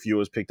few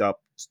viewers picked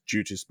up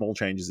due to small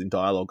changes in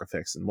dialogue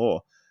effects and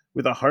more.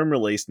 With a home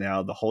release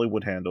now, the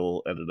Hollywood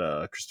Handle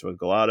editor Christopher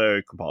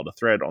Gallardo compiled a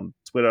thread on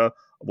Twitter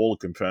of all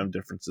the confirmed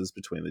differences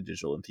between the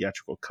digital and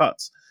theatrical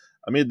cuts.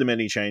 Amid the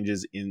many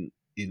changes in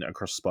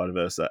Across the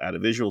Spider-Verse that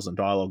added visuals and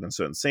dialogue in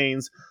certain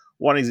scenes,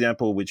 one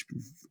example which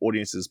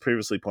audiences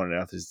previously pointed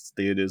out as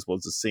theaters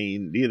was the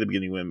scene near the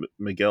beginning when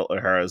Miguel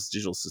O'Hara's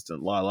digital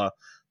assistant Lila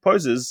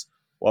poses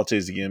while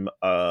teasing him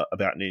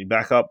about needing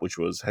backup, which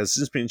has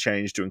since been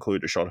changed to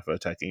include a shot of her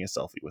taking a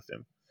selfie with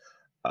him.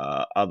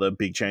 Other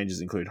big changes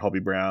include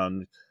Hobie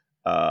Brown,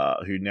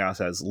 who now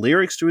has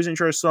lyrics to his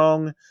intro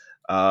song,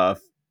 a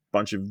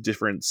bunch of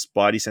different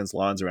Spidey sense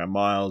lines around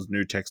Miles,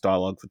 new text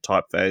dialogue for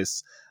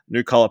Typeface,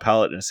 new color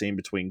palette in a scene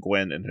between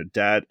Gwen and her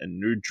dad, and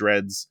new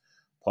dreads,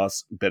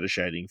 plus better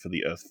shading for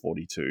the Earth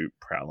 42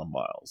 Prowler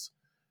Miles.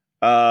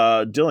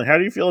 Dylan, how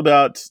do you feel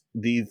about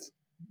the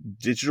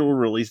digital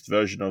released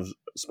version of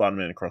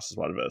Spider-Man Across the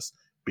Spider-Verse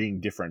being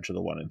different to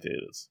the one in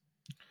theaters?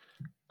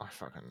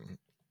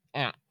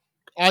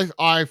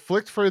 I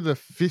flicked through the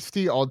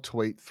 50 odd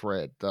tweet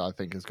thread that I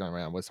think is going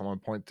around where someone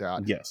points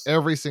out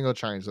every single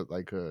change that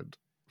they could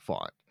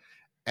find.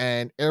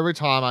 And every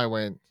time I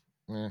went,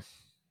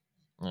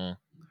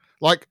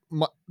 like,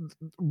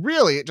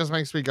 really, it just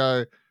makes me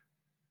go,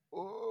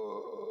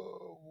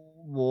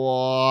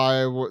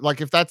 why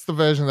like if that's the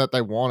version that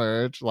they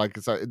wanted, like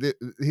so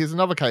here's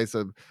another case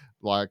of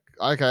like,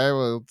 okay,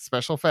 well,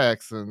 special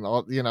effects and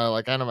like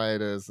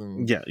animators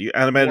and Yeah, you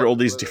animated what, all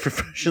these different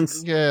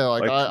versions. yeah,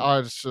 like Like-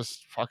 I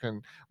just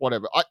fucking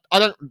whatever. I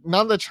don't,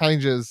 none of the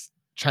changes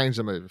change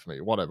the movie for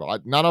me. Whatever.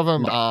 None of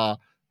them No. are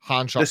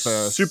Han They're shot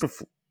first super,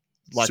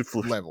 like super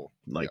level.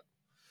 like Yeah.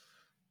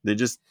 they're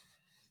just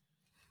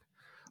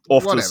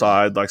off to Whatever. the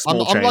side, like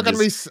small I'm not gonna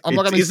be. changes. I'm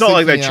not gonna be. It's not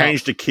like they seeking out-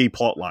 changed a key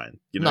plot line.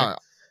 You know, No,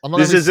 I'm not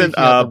this gonna be isn't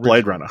seeking out the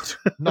Blade original.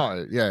 Runner.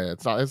 No, yeah,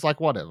 it's not. It's like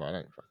whatever. I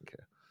don't fucking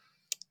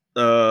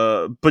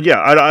care. But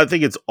yeah, I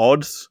think it's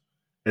odd,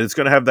 and it's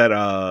going to have that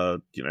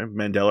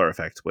Mandela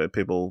effect where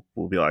people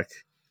will be like,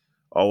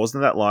 "Oh,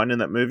 wasn't that line in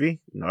that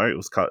movie? No, it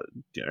was cut."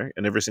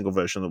 And every single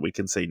version that we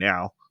can see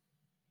now,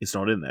 it's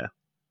not in there.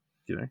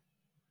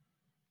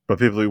 But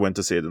people who went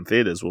to see it in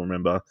theaters will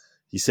remember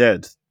he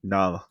said,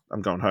 "No,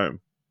 I'm going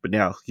home," but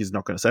now he's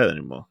not going to say that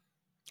anymore.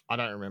 I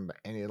don't remember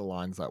any of the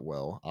lines that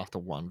well after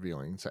one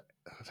viewing to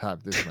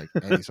have this make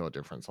any sort of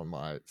difference on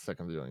my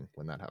second viewing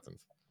when that happens.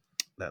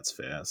 That's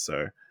fair.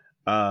 So,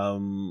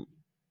 yeah,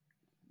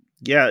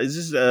 it's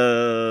just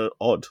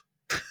odd.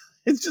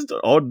 It's just an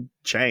odd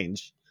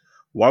change.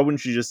 Why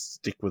wouldn't you just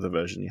stick with the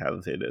version you have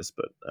in theaters?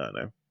 But I don't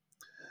know.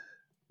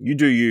 You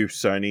do you,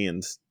 Sony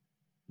and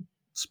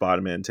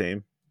Spider-Man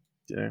team.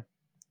 The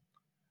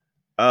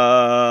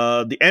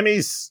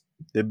Emmys,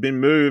 they've been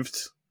moved,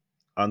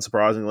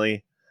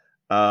 unsurprisingly.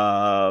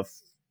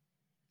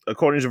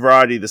 According to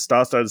Variety, the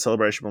star-studded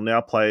celebration will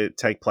now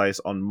take place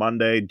on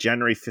Monday,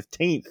 January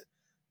 15th,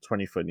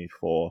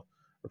 2024.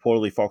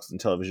 Reportedly, Fox and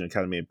Television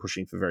Academy are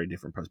pushing for very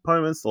different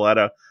postponements. The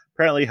latter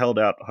apparently held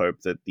out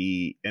hope that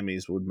the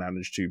Emmys would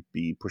manage to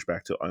be pushed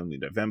back to only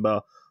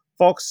November.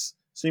 Fox,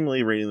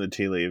 seemingly reading the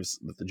tea leaves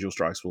that the dual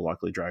strikes will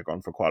likely drag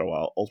on for quite a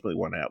while, ultimately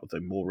won out with a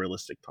more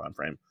realistic time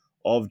frame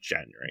of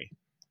January.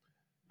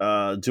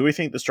 Do we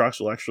think the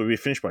strikes will actually be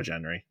finished by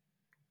January?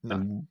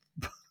 No.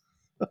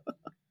 No.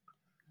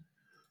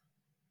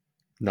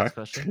 Next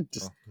question?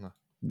 Just- Oh,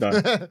 No.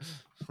 no.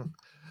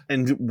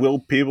 And will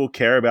people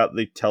care about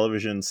the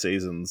television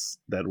seasons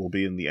that will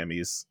be in the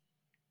Emmys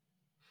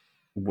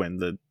when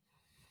the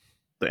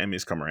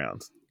Emmys come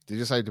around? Did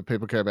you say do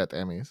people care about the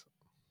Emmys?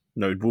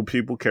 No, will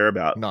people care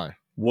about No.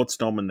 what's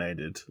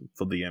nominated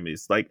for the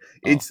Emmys? Like,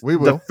 Oh, it's we the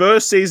will.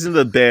 first season of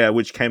The Bear,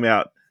 which came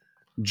out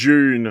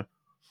June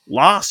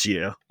last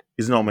year,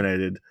 is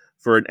nominated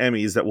for an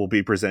Emmys that will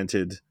be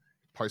presented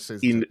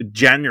Postseason. in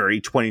January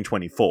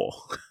 2024.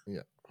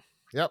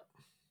 Yep.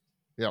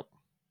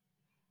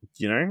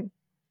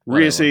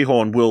 Rhea Whatever.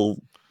 Seehorn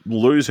will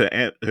lose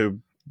her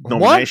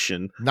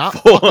nomination Nah, for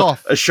fuck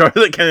off. a show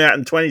that came out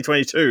in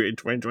 2022 in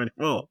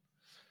 2024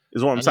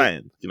 is what I'm Only-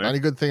 saying. Only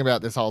good thing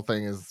about this whole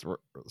thing is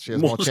she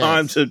has More more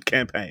time chance. to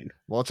campaign.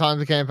 More time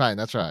to campaign.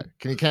 That's right.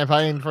 Can you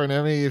campaign for an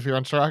Emmy if you're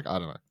on strike? I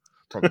don't know.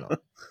 Probably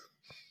not.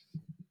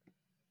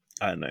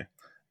 I don't know.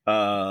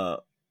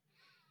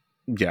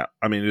 Yeah,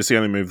 I mean, it's the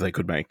only move they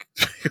could make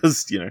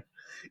because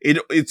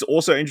it's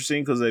also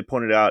interesting because they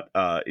pointed out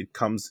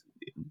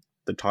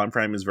the time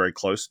frame is very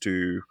close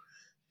to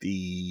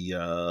the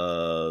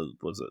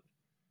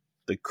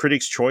the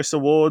Critics' Choice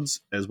Awards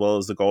as well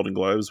as the Golden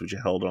Globes, which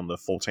are held on the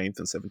 14th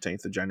and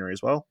 17th of January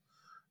as well.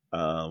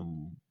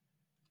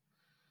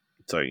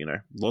 So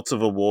lots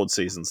of award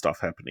season stuff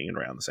happening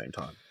around the same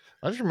time.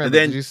 I just And remember.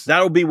 then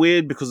that'll be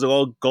weird because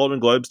the Golden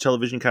Globes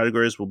television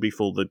categories will be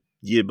for the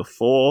year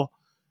before,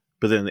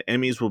 but then the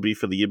Emmys will be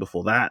for the year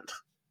before that.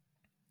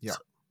 Yeah.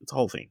 It's a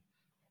whole thing.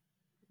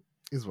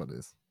 Is what it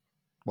is.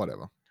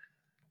 Whatever.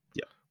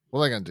 Yeah.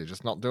 What are they going to do?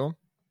 Just not do them?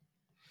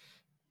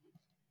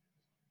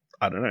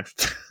 I don't know.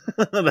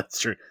 That's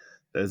true.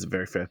 That is a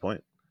very fair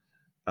point.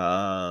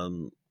 I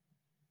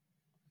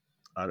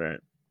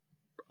don't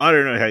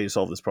know how you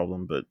solve this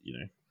problem, but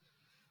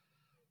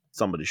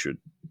somebody should.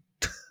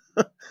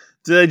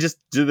 Do they just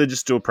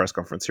do a press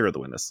conference? Here are the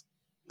winners.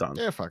 Done.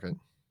 Yeah, fuck it.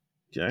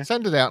 Yeah.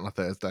 Send it out on a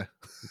Thursday.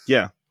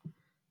 Yeah.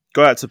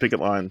 Go out to picket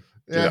line.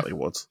 Give Yeah. out the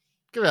awards.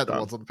 Give out the Done.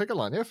 awards on the picket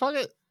line. Yeah, fuck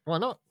it. Why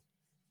not?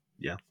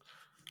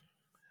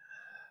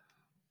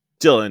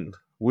 Dylan,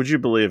 would you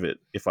believe it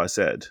if I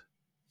said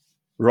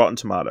Rotten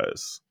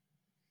Tomatoes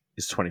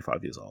is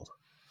 25 years old?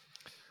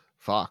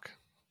 Fuck.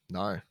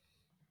 No.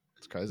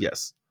 It's crazy.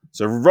 Yes.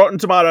 So Rotten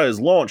Tomatoes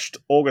launched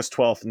August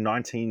 12th,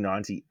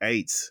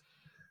 1998.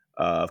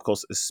 Of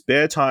course, a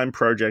spare time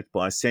project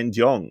by Sen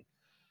Dyong.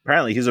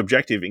 Apparently, his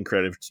objective in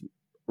creative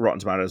Rotten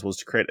Tomatoes was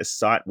to create a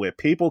site where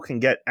people can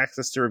get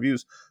access to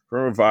reviews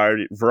from a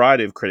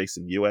variety of critics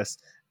in the US.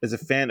 As a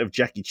fan of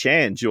Jackie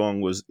Chan, Dyong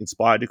was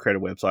inspired to create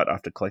a website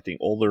after collecting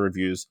all the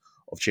reviews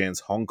of Chan's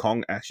Hong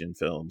Kong action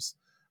films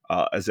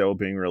as they were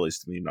being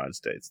released in the United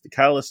States. The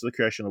catalyst of the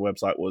creation of the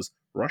website was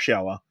Rush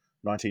Hour,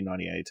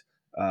 1998,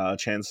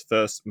 Chan's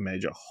first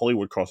major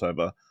Hollywood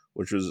crossover,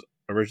 which was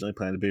originally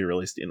planned to be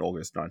released in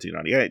August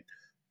 1998.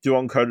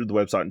 Dyong coded the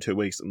website in 2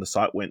 weeks, and the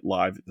site went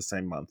live the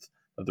same month.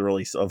 But the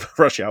release of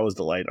Rush Hour was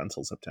delayed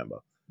until September.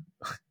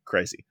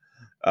 Crazy.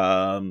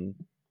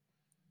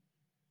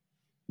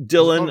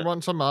 Dylan, on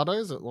Rotten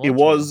Tomatoes at launch? it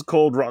was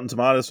called Rotten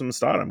Tomatoes from the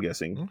start, I'm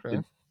guessing. Okay.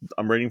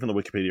 I'm reading from the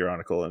Wikipedia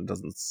article and it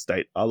doesn't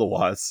state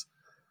otherwise.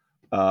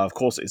 Of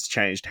course, it's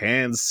changed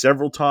hands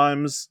several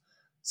times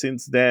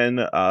since then.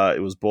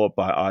 It was bought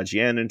by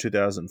IGN in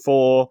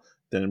 2004,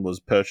 then was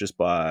purchased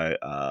by...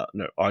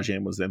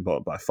 IGN was then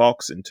bought by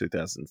Fox in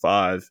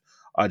 2005.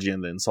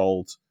 IGN then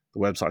sold the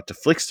website to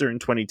Flixster in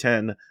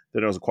 2010.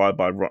 Then it was acquired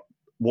by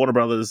Warner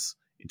Brothers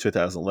in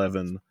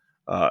 2011,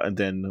 and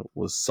then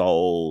was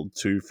sold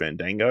to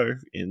Fandango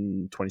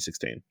in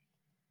 2016.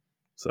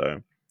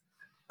 So,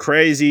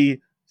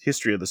 crazy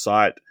history of the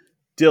site.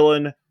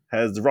 Dylan,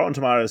 has Rotten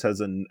Tomatoes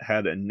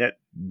had a net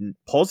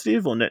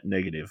positive or net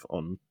negative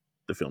on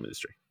the film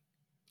industry?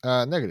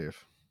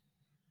 Negative.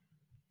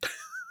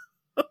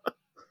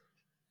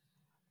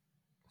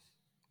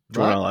 Do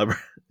you want to elaborate?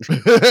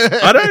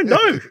 I don't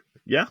know.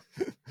 Yeah.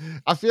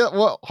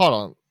 Hold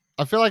on.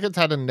 I feel like it's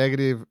had a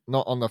negative,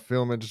 not on the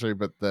film industry,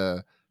 but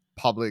the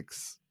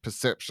public's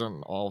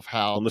perception of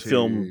how on the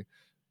film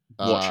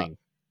watching.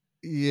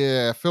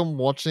 Yeah, film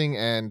watching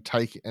and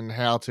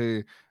how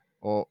to,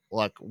 or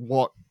like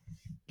what,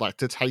 like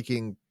to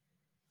taking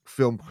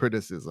film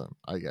criticism,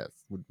 I guess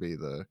would be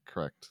the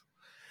correct.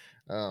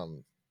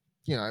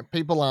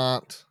 People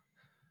aren't.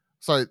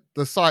 So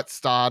the site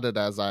started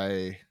as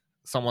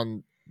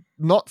someone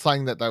not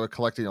saying that they were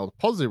collecting all the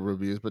positive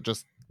reviews, but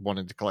just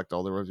wanted to collect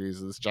all the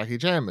reviews of this Jackie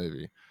Chan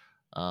movie.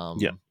 A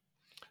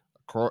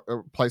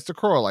place to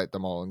correlate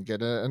them all and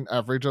get an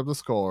average of the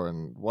score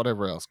and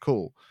whatever else.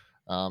 Cool.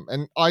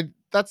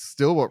 That's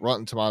still what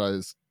Rotten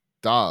Tomatoes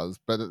does,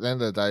 but at the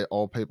end of the day,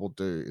 all people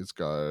do is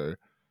go,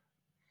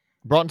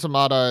 Rotten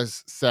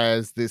Tomatoes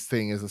says this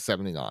thing is a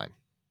 79,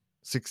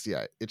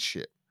 68. It's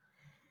shit.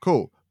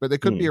 Cool. But there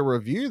could be a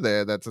review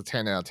there that's a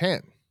 10 out of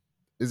 10.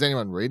 Is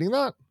anyone reading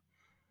that?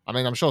 I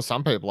mean, I'm sure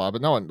some people are,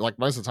 but no one, like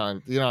most of the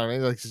time, you know what I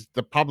mean? Like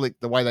the public,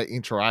 the way they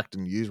interact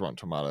and use Rotten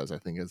Tomatoes, I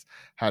think has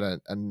had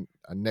a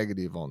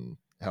negative on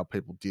how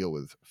people deal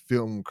with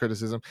film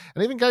criticism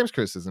and even games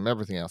criticism,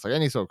 everything else, like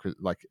any sort of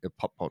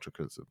pop culture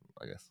criticism,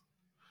 I guess.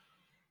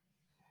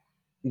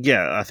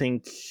 Yeah, I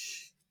think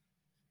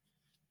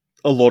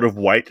a lot of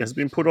weight has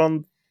been put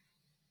on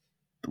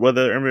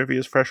whether a movie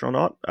is fresh or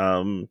not.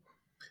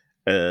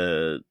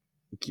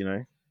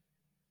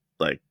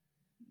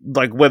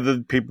 Like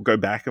whether people go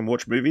back and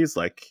watch movies,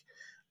 like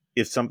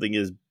if something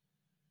is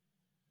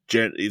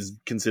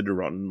considered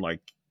rotten,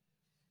 like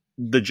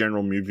the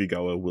general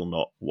moviegoer will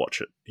not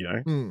watch it,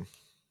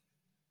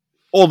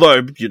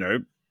 Although,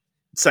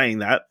 saying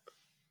that,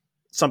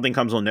 something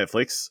comes on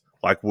Netflix,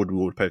 like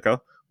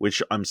Woodpecker,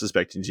 which I'm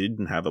suspecting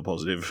didn't have a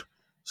positive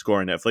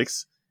score on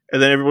Netflix,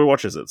 and then everybody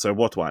watches it, so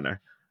what do I know?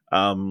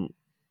 I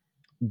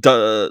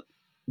don't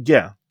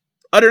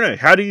know.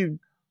 How do you...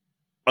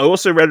 I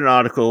also read an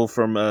article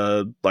from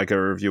a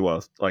reviewer,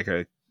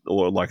 an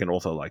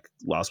author,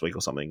 last week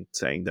or something,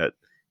 saying that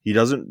he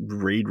doesn't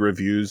read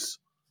reviews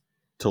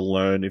to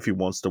learn if he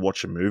wants to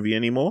watch a movie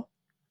anymore.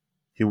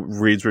 He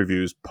reads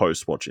reviews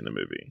post watching the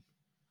movie.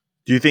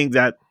 Do you think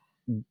that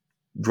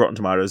Rotten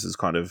Tomatoes has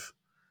kind of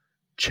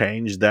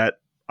changed that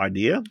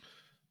idea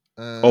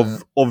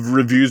of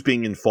reviews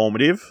being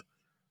informative,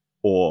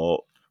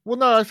 or? Well,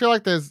 no, I feel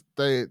like they've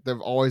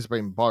always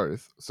been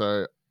both.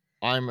 So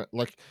I'm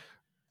like,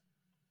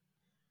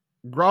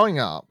 growing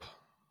up,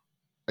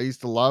 I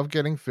used to love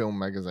getting film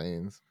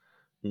magazines,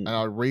 and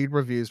I'd read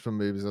reviews for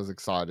movies I was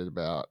excited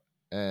about,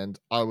 and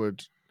I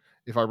would,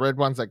 if I read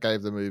ones that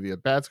gave the movie a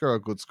bad score or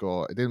a good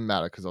score, it didn't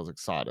matter because I was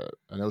excited,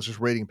 and I was just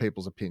reading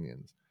people's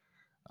opinions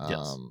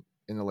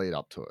in the lead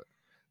up to it.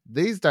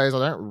 These days,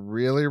 I don't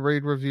really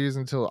read reviews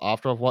until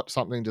after I've watched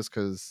something, just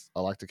because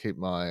I like to keep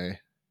my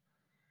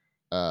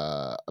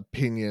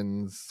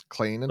opinions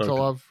clean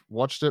until I've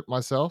watched it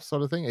myself,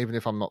 sort of thing, even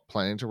if I'm not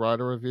planning to write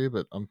a review,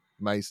 but I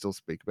may still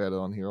speak about it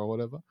on here or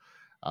whatever.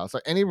 So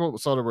any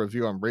sort of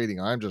review I'm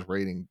reading, I'm just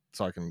reading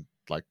so I can,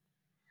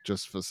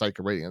 just for the sake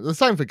of reading it. The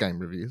same for game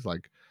reviews.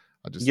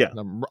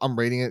 I'm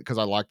reading it because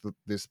I like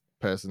this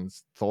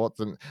person's thoughts,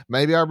 and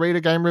maybe I read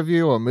a game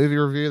review or a movie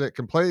review that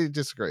completely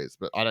disagrees,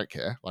 but I don't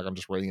care. I'm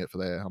just reading it for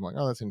there. I'm like,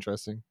 oh, that's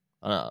interesting.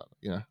 I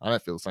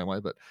don't feel the same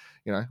way, but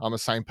I'm a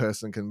sane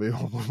person, can move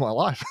on with my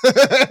life.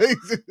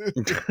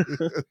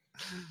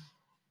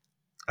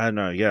 I don't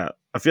know. Yeah,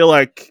 I feel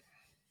like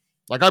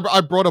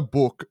I brought a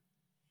book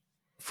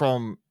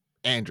from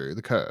Andrew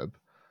the Curb.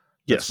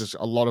 Yes, just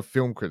a lot of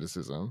film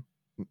criticism,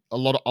 a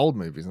lot of old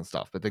movies and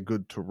stuff, but they're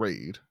good to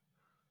read.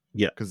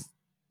 Yeah, because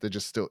they're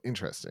just still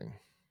interesting.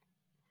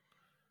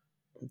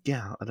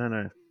 Yeah, I don't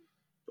know.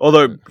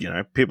 Although,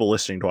 people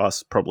listening to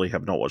us probably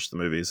have not watched the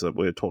movies that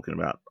we're talking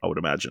about, I would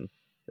imagine,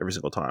 every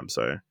single time.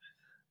 So,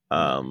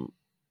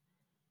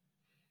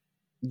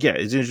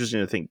 it's interesting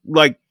to think.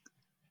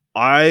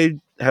 I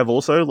have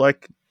also,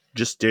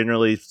 just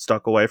generally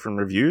stuck away from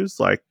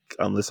reviews,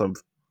 unless I've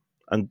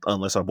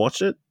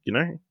watched it,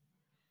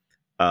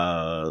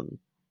 Also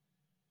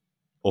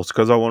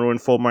because I want to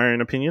inform my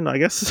own opinion, I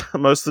guess,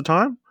 most of the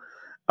time.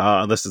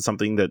 Unless it's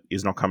something that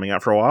is not coming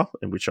out for a while,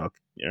 in which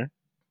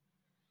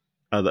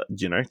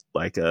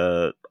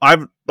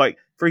I've like,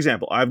 for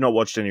example, I've not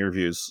watched any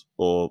reviews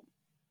or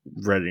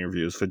read any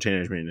reviews for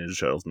Teenage Mutant Ninja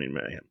Turtles: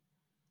 Mutant Mayhem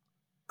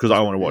because I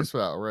want to watch. For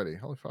that already.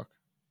 Holy fuck!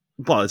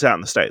 Well, it's out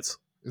in the States.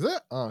 Is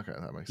it? Oh, okay,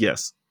 that makes sense.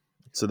 Yes,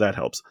 so that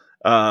helps.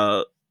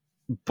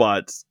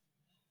 But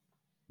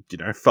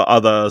for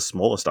other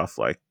smaller stuff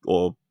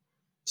or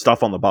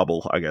stuff on the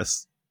bubble, I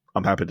guess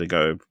I'm happy to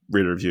go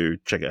read a review,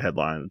 check a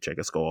headline, check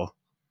a score,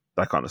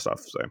 that kind of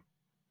stuff. So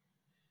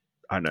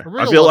I don't know.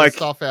 I feel like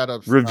stuff out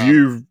of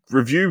review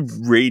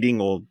reading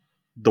or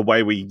the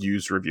way we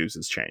use reviews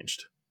has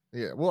changed.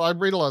 Yeah, well, I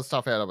read a lot of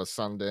stuff out of a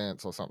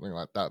Sundance or something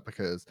like that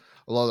because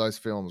a lot of those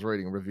films,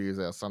 reading reviews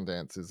out of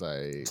Sundance is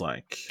It's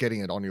like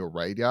getting it on your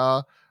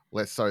radar,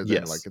 less so than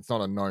Yes. like it's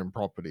not a known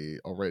property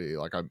already.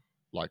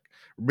 Like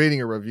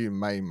reading a review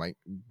may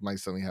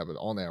suddenly have it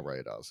on our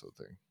radar sort of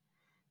thing.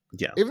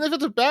 Yeah. Even if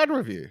it's a bad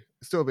review,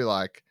 still be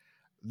like,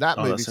 that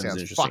Oh, movie that sounds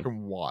sounds interesting.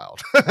 fucking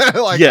wild.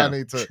 Like Yeah. I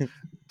need to.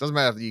 Doesn't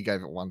matter if you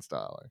gave it 1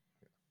 star. All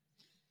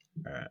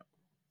right.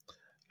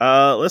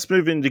 Let's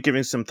move into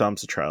giving some thumbs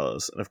to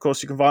trailers. And of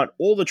course, you can find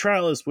all the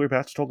trailers we're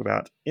about to talk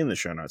about in the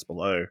show notes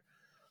below.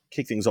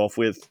 Kick things off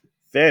with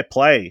Fair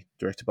Play,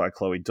 directed by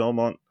Chloe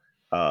Dormont,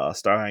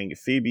 starring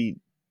Phoebe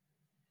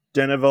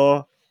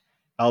Denevor,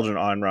 Alden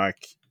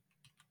Ehrenreich,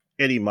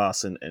 Eddie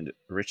Marson, and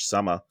Rich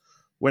Summer.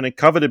 When a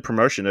coveted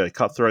promotion at a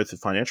cutthroat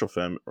financial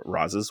firm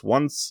rises,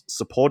 once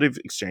supportive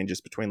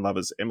exchanges between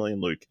lovers Emily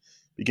and Luke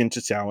begin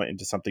to sour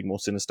into something more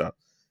sinister.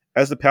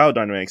 As the power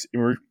dynamics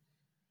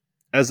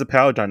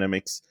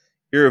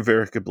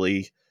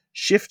irrevocably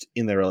shift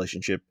in their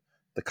relationship,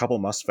 the couple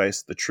must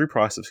face the true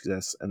price of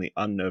success and the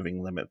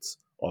unnerving limits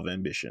of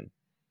ambition.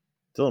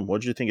 Dylan,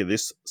 what did you think of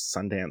this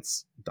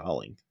Sundance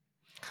darling?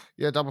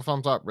 Yeah, double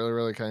thumbs up. Really,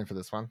 really keen for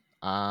this one.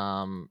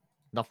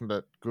 Nothing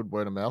but good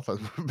word of mouth as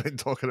we've been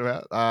talking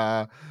about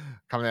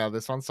coming out of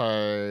this one.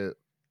 So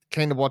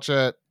keen to watch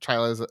it.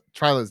 Trailer's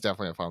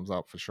definitely a thumbs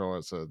up for sure.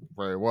 It's a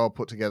very well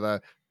put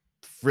together,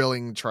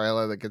 thrilling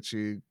trailer that gets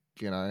you,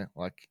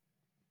 like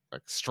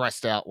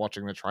stressed out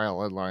watching the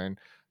trailer, let alone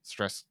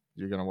stressed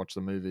you're going to watch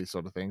the movie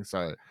sort of thing.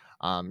 So,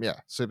 yeah,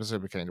 super,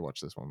 super keen to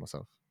watch this one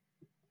myself.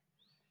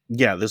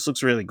 Yeah, this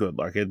looks really good.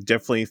 Like, it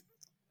definitely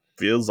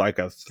feels like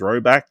a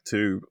throwback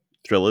to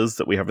thrillers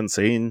that we haven't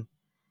seen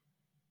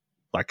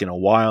like in a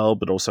while,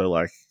 but also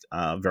like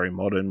very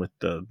modern with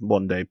the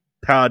modern day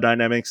power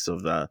dynamics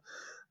of a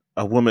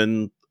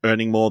woman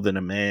earning more than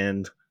a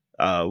man,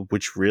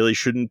 which really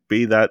shouldn't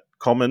be that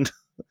common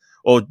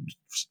or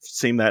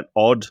seem that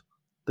odd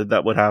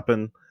that would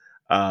happen.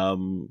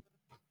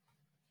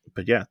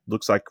 But yeah,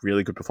 looks like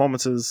really good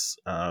performances,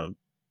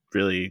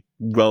 really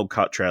well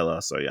cut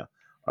trailer. So yeah,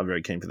 I'm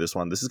very keen for this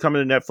one. This is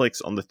coming to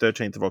Netflix on the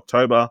 13th of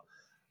October,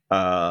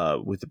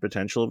 with the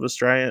potential of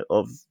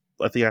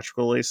a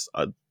theatrical release.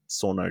 I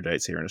saw no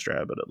dates here in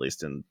Australia, but at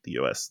least in the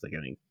US, they're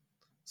getting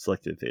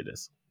selected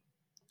theaters.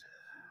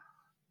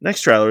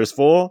 Next trailer is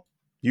for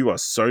You Are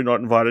So Not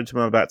Invited to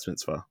My Bat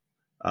Mitzvah,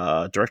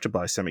 directed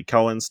by Sammy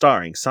Cohen,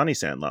 starring Sonny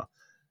Sandler,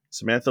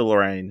 Samantha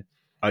Lorraine,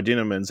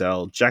 Idina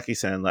Menzel, Jackie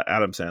Sandler,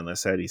 Adam Sandler,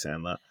 Sadie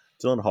Sandler,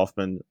 Dylan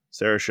Hoffman,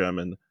 Sarah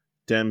Sherman,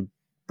 Dan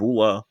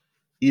Buller,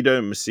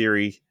 Ido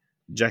Masiri,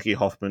 Jackie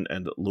Hoffman,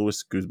 and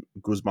Louis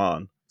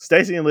Guzman.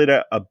 Stacey and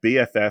Lita are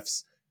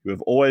BFFs who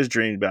have always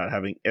dreamed about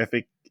having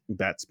epic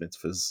bat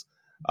mitzvahs.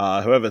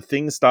 However,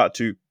 things start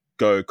to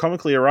go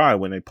comically awry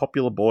when a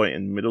popular boy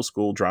in middle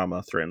school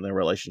drama threaten their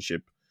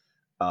relationship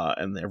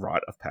and their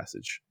rite of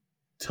passage.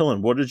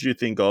 Dylan, what did you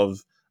think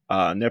of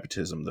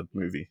Nepotism, the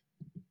movie?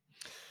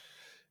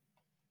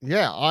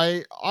 Yeah,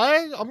 I'm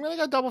gonna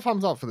go double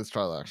thumbs up for this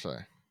trailer. Actually,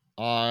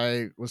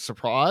 I was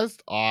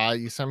surprised.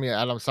 You sent me an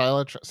Adam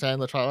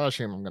Sandler trailer. I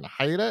assume I'm gonna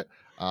hate it.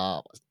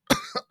 I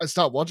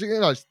start watching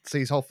it. I see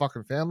his whole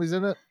fucking family's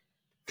in it.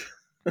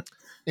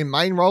 In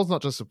main roles,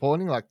 not just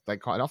supporting, like they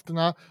quite often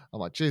are. I'm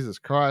like, Jesus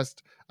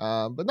Christ.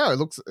 But no,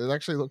 it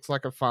actually looks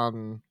like a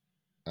fun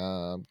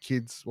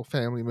kids or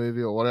family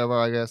movie or whatever,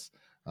 I guess.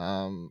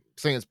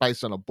 Seeing it's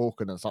based on a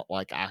book and it's not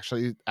like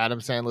actually Adam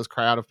Sandler's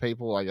crowd of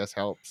people, I guess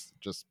helps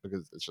just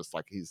because it's just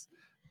like it's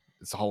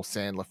the whole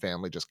Sandler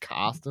family just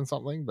cast in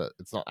something, but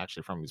it's not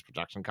actually from his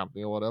production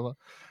company or whatever.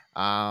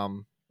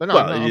 But no,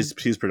 it is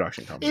his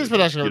production company. His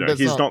production company, but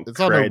he's not it's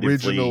creatively... not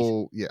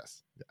original.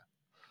 Yes.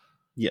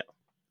 Yeah.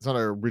 It's not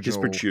an original.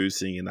 Just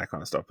producing and that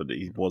kind of stuff, but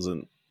he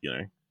wasn't,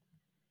 he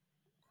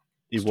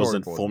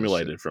wasn't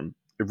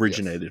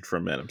originated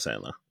from Adam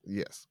Sandler.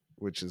 Yes,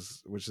 which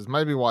is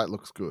maybe why it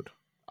looks good.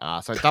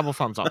 So double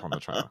thumbs up on the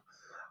trailer.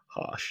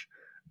 Harsh.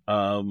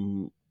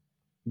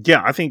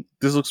 Yeah, I think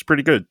this looks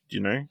pretty good.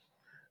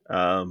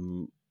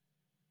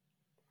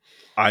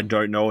 I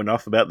don't know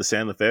enough about the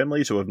Sandler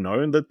family to have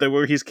known that they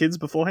were his kids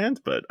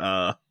beforehand, but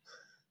I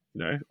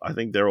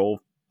think they're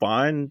all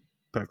fine,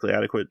 perfectly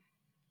adequate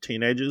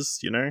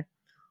teenagers.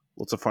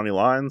 Lots of funny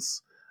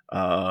lines.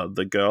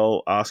 The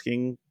girl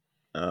asking,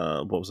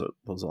 what was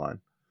the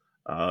line?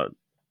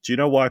 Do you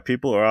know why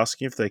people are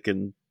asking if they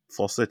can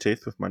floss their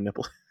teeth with my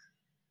nipple?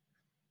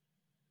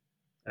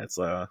 That's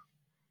a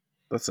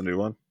new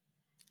one.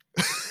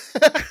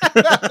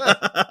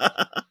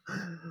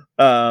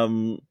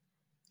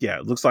 Yeah,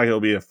 it looks like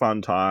it'll be a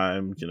fun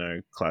time,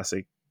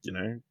 classic,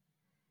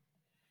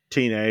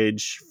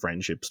 teenage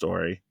friendship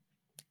story.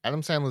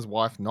 Adam Sandler's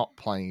wife not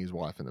playing his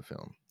wife in the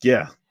film.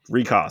 Yeah,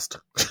 recast.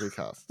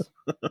 Recast.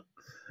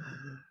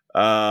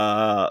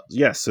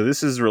 So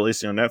this is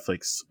releasing on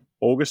Netflix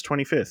August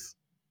 25th.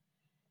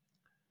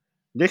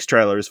 Next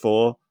trailer is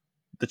for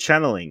The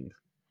Channeling,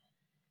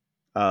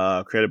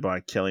 created by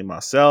Kelly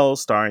Marcel,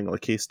 starring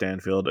Lakeith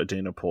Stanfield,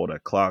 Adina Porter,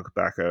 Clark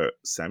Backer,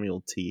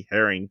 Samuel T.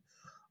 Herring.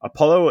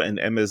 Apollo and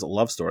Emma's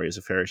love story is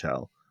a fairy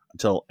tale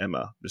until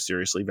Emma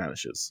mysteriously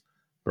vanishes.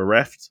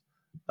 Bereft,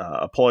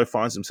 Apollo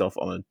finds himself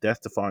on a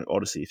death-defying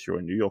odyssey through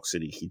a New York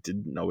City he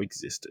didn't know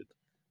existed.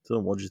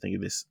 Dylan, what did you think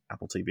of this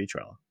Apple TV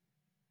trailer?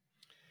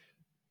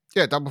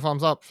 Yeah, double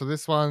thumbs up for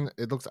this one.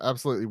 It looks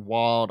absolutely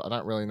wild. I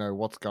don't really know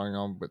what's going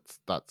on, but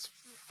that's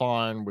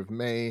fine with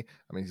me.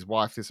 I mean, his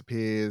wife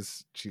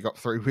disappears. She got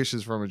 3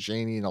 wishes from a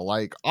genie in a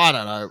lake. I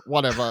don't know.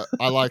 Whatever.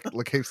 I like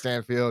Lakeith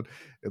Stanfield.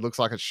 It looks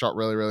like it's shot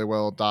really, really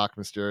well. Dark,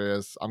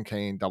 mysterious. I'm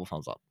keen. Double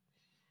thumbs up.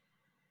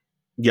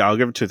 Yeah, I'll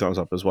give it 2 thumbs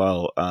up as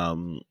well.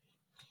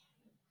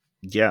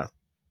 Yeah,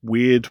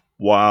 weird,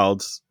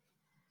 wild,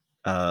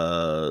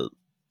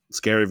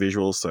 scary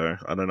visuals. So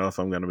I don't know if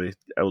I'm going to be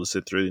able to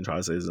sit through the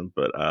entire season,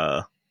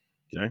 but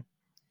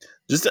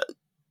just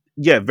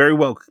very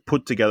well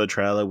put together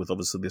trailer with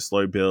obviously the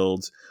slow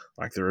builds,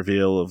 like the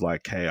reveal of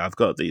like, hey, I've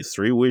got these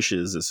 3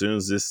 wishes. As soon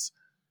as this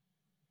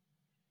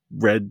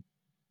red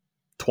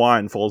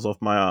twine falls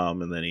off my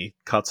arm, and then he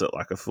cuts it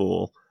like a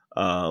fool.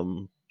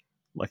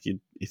 Like he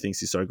thinks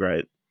he's so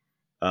great.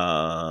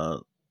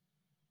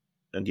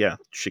 And yeah,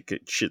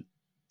 shit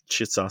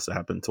starts to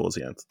happen towards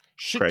the end.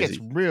 Shit Crazy.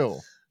 gets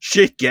real.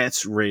 Shit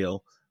gets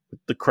real with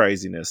the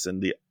craziness and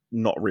the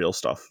not real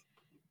stuff.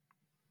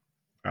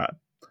 All right.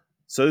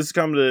 So this is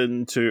coming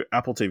into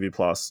Apple TV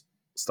Plus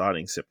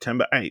starting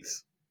September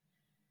 8th.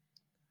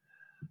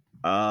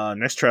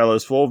 Next trailer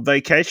is for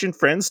Vacation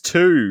Friends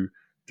 2,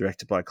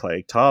 directed by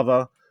Clay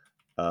Tava,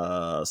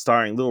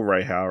 starring Lil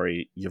Ray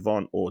Howery,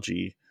 Yvonne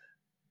Orji,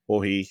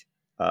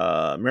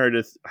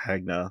 Meredith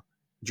Hagner,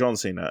 John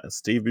Cena, and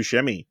Steve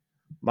Buscemi.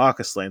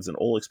 Marcus lands an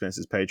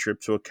all-expenses-paid trip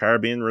to a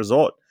Caribbean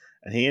resort,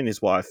 and he and his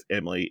wife,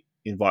 Emily,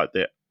 invite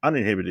their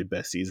uninhibited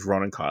besties,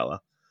 Ron and Kyla.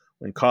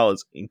 When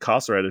Kyla's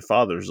incarcerated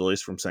father is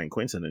released from St.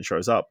 Quentin and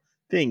shows up,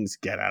 things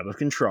get out of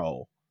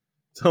control.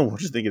 So what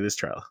do you think of this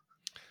trailer?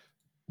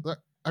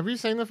 Have you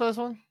seen the first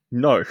one?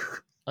 No.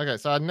 Okay,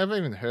 so I'd never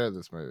even heard of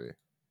this movie.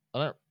 I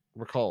don't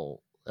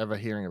recall ever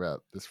hearing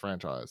about this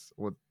franchise.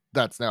 Well,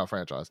 that's now a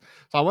franchise.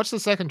 So I watched the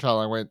second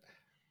trailer and went,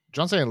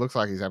 John Cena looks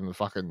like he's having a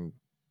fucking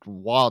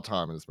wild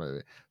time in this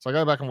movie. So I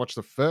go back and watch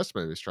the first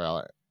movie's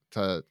trailer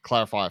to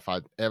clarify if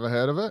I'd ever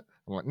heard of it.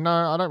 I'm like, no,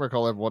 I don't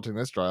recall ever watching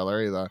this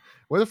trailer either.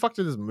 Where the fuck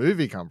did this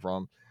movie come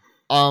from?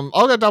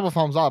 I'll go double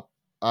thumbs up.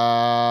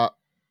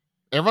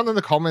 Everyone in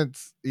the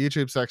comments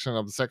YouTube section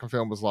of the second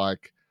film was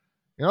like,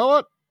 you know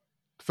what?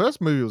 The first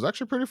movie was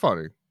actually pretty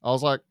funny. I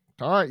was like,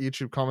 all right,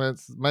 YouTube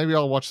comments, maybe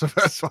I'll watch the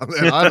first one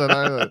then. I don't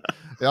know.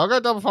 Yeah, I'll go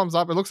double thumbs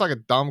up. It looks like a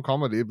dumb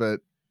comedy, but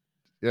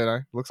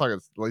looks like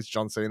it's at least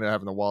John Cena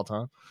having a wild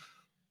time.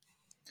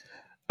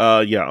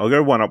 Yeah, I'll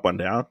go 1 up, 1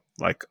 down.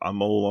 Like,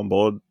 I'm all on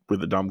board with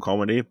the dumb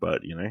comedy,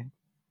 but you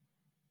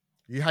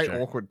hate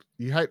awkward.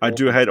 I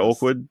do hate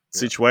awkward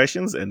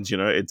situations, and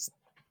it's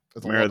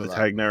Meredith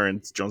Hagner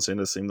and John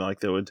Cena seem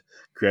like they would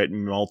create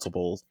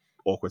multiple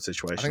awkward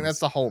situations. I think that's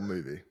the whole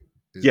movie.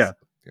 Yeah,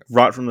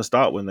 right from the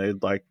start when they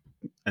like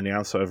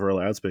announce over a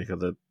loudspeaker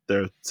that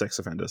they're sex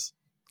offenders.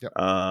 Yep.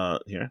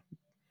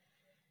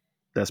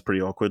 That's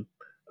pretty awkward.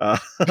 I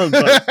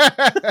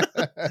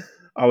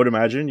would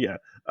imagine, yeah.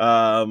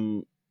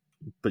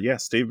 But yeah,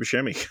 Steve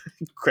Buscemi,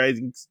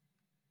 crazy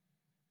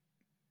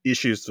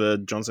issues for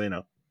John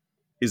Cena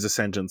is a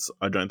sentence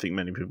I don't think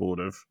many people would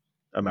have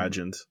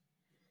imagined.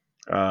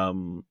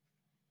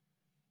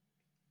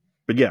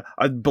 But yeah,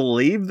 I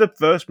believe the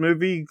first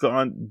movie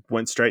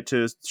went straight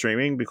to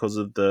streaming because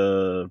of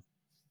the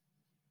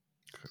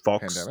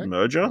Fox Pandemic?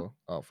 merger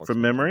Fox from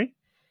memory.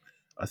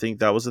 I think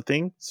that was the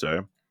thing.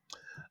 So,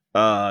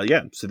 so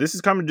this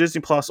is coming to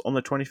Disney Plus on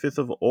the 25th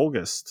of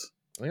August.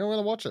 I think I'm going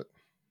to watch it.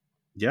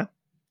 Yeah?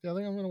 Yeah, I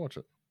think I'm going to watch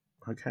it.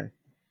 Okay.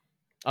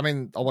 I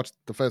mean, I'll watch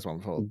the first one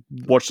before.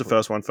 Watch the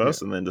first one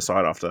first and then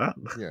decide after that?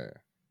 Yeah.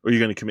 Or are you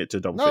going to commit to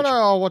double feature? No,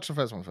 I'll watch the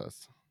first one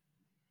first.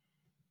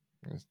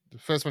 The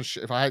first one,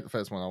 if I hate the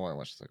first one, I won't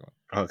watch the second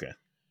one. Okay.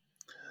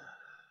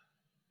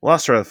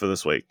 Last trailer for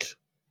this week.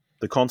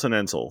 The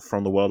Continental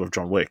from the world of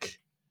John Wick.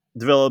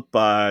 Developed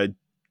by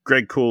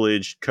Greg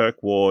Coolidge,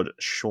 Kirk Ward,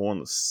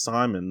 Sean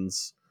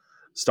Simons.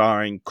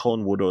 Starring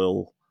Colin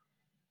Woodall,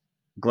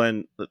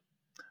 Mel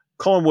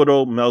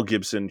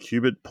Gibson,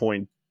 Hubert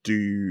Point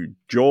du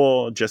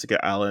Jour,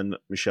 Jessica Allen,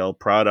 Michelle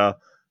Prada,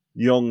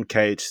 Young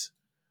Kate,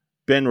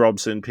 Ben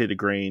Robson, Peter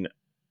Green,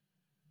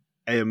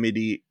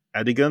 Ayomide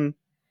Adigan,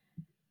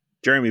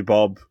 Jeremy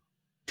Bobb,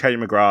 Katie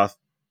McGrath,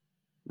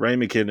 Ray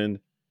McKinnon,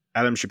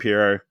 Adam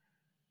Shapiro,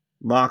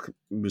 Mark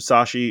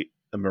Musashi,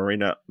 and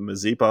Marina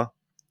Mazepa.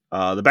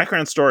 The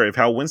background story of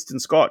how Winston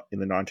Scott in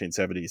the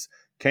 1970s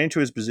came to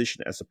his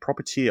position as the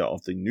proprietor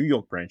of the New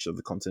York branch of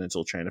the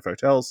Continental chain of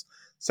hotels,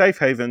 safe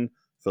haven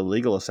for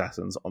legal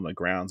assassins on the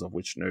grounds of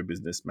which no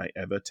business may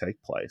ever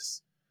take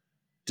place.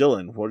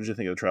 Dylan, what did you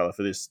think of the trailer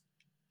for this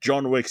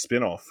John Wick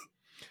spin-off?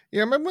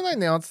 Yeah, I remember when they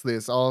announced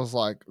this, I was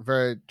like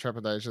very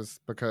trepidatious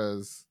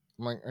because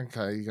I'm like,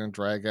 okay, you're going to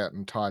drag out an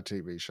entire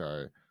TV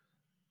show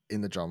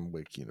in the John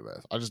Wick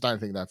universe. I just don't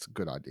think that's a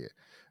good idea.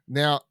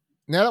 Now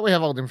that we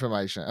have all the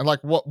information, and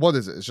like, what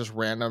is it? It's just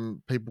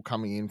random people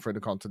coming in for the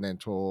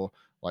Continental,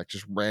 like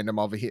just random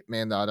other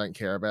hitman that I don't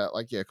care about.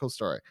 Like, yeah, cool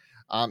story.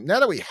 Now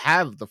that we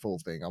have the full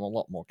thing, I'm a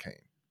lot more keen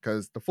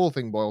because the full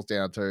thing boils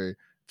down to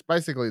it's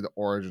basically the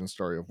origin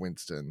story of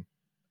Winston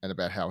and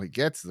about how he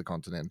gets to the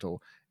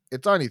Continental.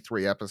 It's only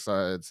 3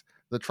 episodes.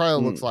 The trailer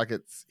looks like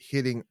it's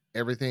hitting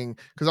everything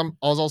because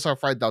I was also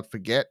afraid they'd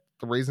forget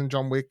the reason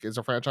John Wick is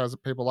a franchise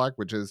that people like,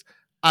 which is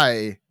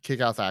A,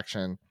 kick-ass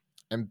action,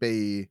 and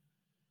B,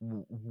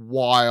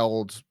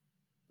 wild,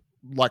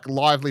 like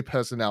lively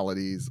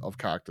personalities of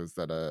characters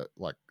that are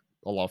like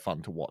a lot of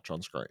fun to watch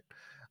on screen.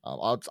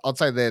 I'd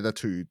say they're the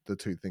two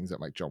things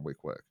that make John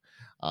Wick work.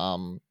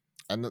 And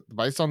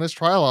based on this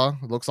trailer,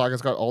 it looks like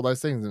it's got all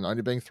those things, and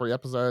only being 3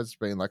 episodes,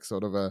 being like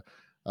sort of a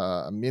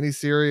mini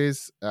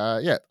series.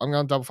 Yeah, I'm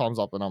going double thumbs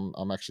up, and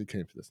I'm actually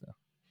keen for this now.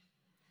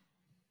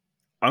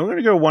 I'm going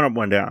to go one up,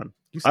 one down.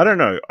 I don't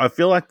know. I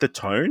feel like the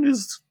tone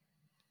is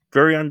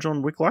very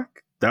un-John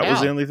Wick-like. That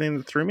was the only thing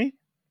that threw me.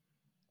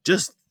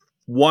 Just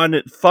fun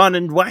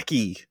and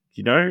wacky,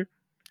 you know?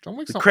 John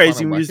Wick's not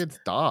crazy fun and wacky, it's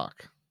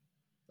dark.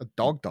 A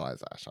dog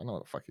dies, Ash. I know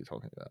what the fuck you're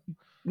talking about.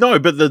 No,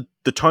 but the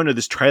tone of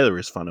this trailer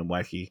is fun and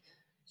wacky,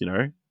 you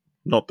know?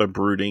 Not the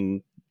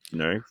brooding, you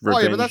know,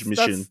 revenge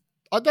mission.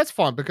 That's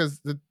fine because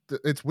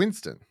it's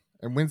Winston.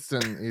 And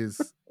Winston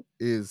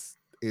is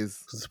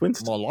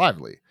Winston. More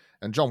lively.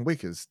 And John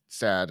Wick is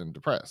sad and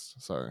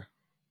depressed. So,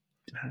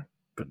 yeah,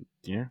 but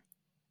yeah,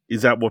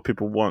 is that what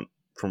people want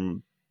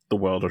from the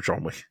world of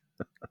John Wick?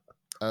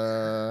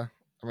 I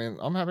mean,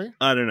 I'm happy.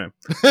 I don't know.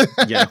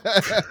 Yeah,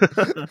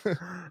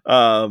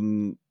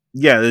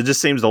 yeah. There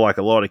just seems to like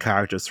a lot of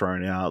characters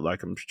thrown out.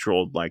 Like I'm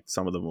sure, like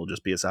some of them will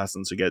just be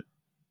assassins who get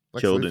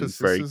killed in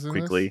very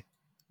quickly.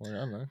 Well, I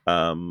don't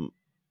know.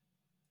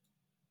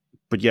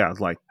 But yeah,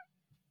 like.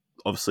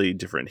 Obviously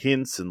different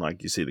hints and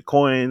like you see the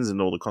coins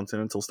and all the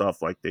Continental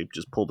stuff, like they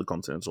just pulled the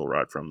Continental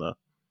right from the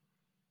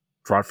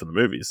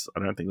movies.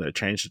 I don't think they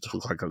changed it to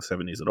look like the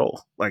 70s at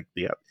all, like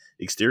the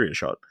exterior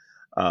shot.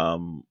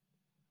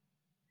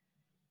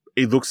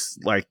 It looks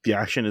like the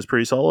action is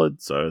pretty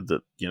solid, so that,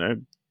 you know,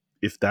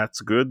 if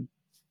that's good,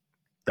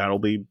 that'll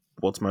be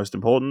what's most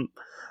important.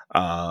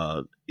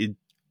 3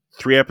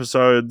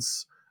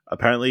 episodes,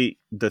 apparently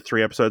the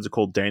 3 episodes are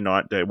called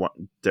night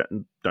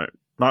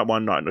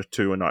 1, night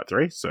 2, and night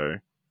 3. So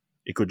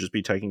it could just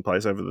be taking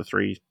place over the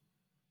three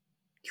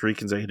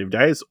consecutive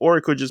days, or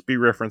it could just be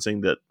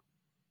referencing that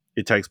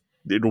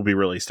it'll be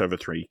released over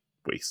 3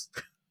 weeks.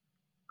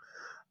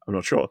 I'm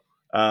not sure.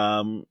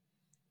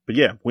 But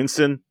yeah,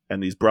 Winston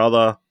and his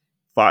brother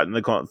fighting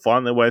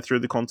their way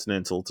through the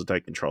Continental to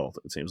take control.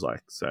 It seems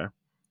like so.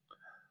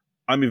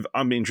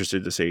 I'm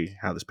interested to see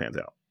how this pans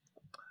out.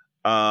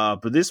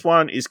 But this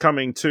one is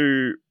coming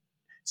to.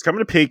 It's coming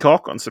to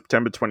Peacock on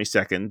September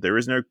 22nd. There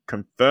is no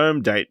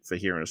confirmed date for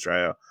here in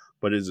Australia,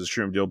 but it is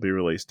assumed it'll be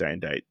released day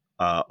and date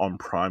on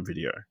Prime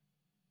Video,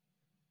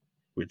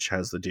 which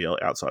has the deal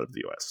outside of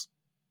the US.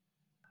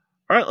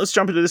 All right, let's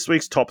jump into this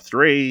week's top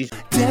 3.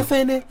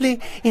 Definitely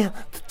in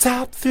the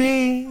top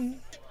 3.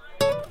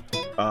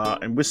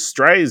 And with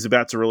Stray is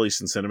about to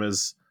release in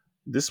cinemas,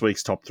 this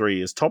week's top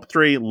 3 is top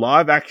 3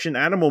 live-action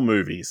animal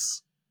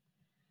movies.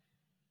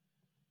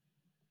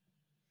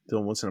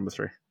 Dylan, what's number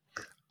 3?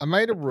 I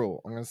made a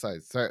rule, I'm going to say.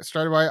 So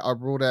straight away, I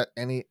ruled out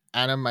any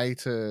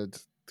animated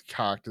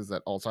characters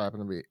that also happen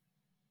to be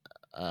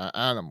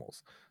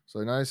animals.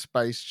 So no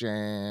Space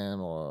Jam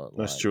or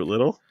no Stuart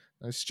Little.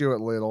 No Stuart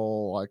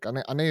Little. Like I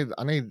need.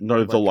 No,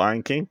 like, The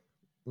Lion King.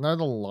 No,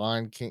 The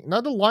Lion King. No,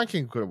 The Lion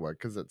King could have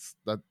worked because it's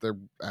that they're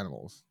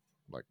animals.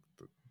 Like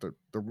the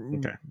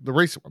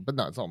recent one, but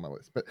no, it's not on my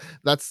list. But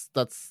that's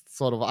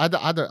sort of I had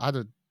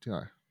to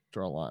draw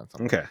a line.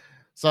 Okay.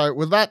 So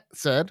with that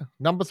said,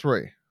 number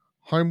 3.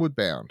 Homeward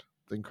Bound,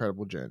 The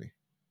Incredible Journey.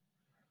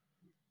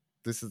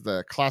 This is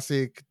the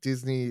classic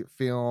Disney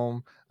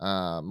film.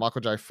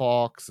 Michael J.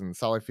 Fox and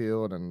Sally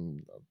Field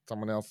and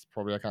someone else,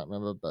 probably I can't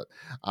remember, but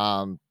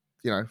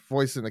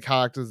voicing the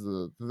characters,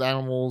 the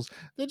animals.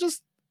 They're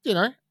just,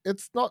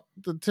 it's not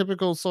the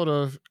typical sort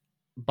of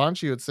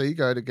bunch you would see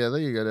go together.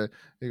 You got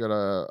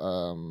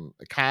a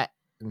cat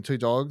and 2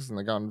 dogs, and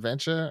they go on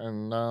adventure,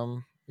 and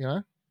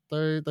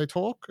they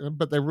talk,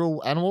 but they're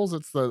real animals.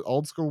 It's the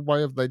old school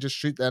way of they just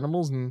shoot the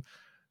animals and,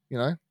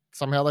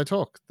 somehow they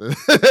talk. I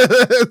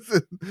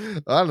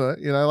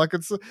don't know, like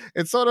it's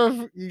sort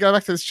of, you go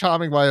back to this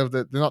charming way of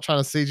that they're not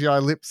trying to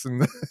CGI lips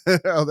and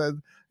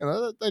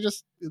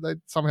they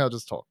somehow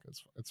just talk.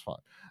 It's fine.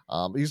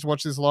 I used to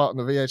watch this a lot on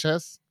the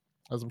VHS,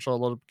 as I'm sure a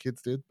lot of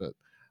kids did, but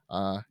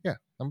yeah,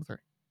 number 3.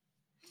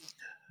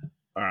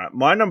 All right,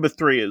 my number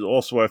 3 is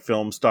also a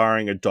film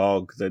starring a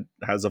dog that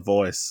has a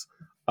voice,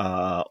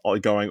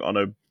 going on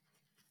a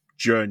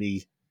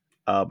journey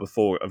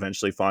before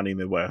eventually finding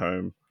their way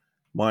home.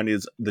 Mine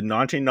is the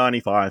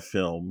 1995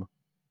 film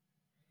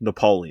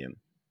Napoleon,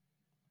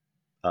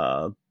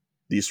 the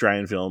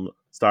Australian film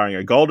starring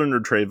a golden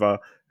retriever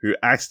who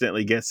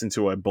accidentally gets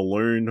into a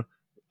balloon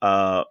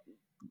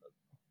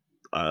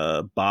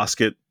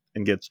basket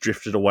and gets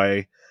drifted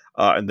away,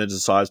 and then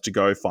decides to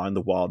go find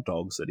the wild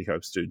dogs that he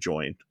hopes to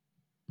join.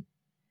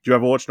 Do you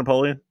ever watch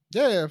Napoleon?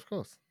 Yeah, of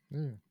course.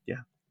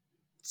 Yeah.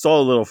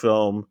 Solid little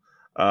film.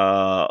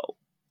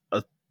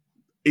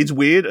 It's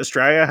weird.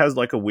 Australia has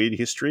like a weird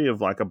history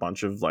of like a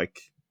bunch of like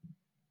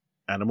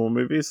animal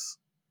movies.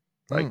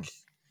 Like,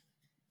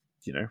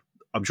 you know,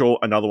 I'm sure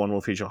another one will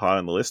feature high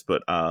on the list,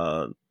 but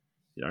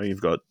you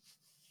know,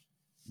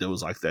 there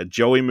was like that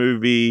Joey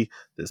movie,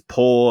 there's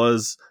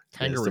Paws,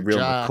 there's Kangaroo the Real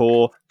Jack.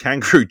 McCaw,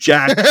 Kangaroo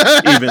Jack,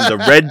 even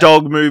the Red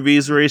Dog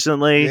movies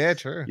recently. Yeah,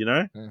 true. You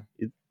know, Yeah.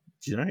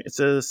 it's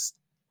a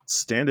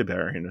standard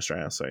bearer in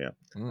Australia. So yeah,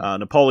 Mm.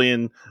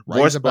 Napoleon,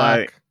 voiced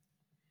by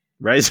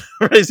Razorback.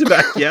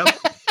 Razorback. Yep.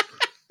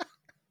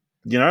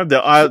 You know,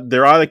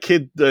 they're either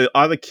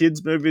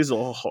kids movies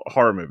or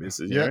horror movies.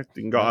 You know, you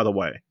can go either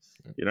way.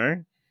 You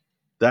know,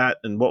 that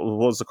and what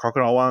was the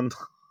crocodile one?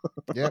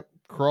 Yep.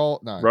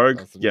 Crawl. No. Rogue,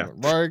 that's the yeah.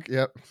 one. Rogue.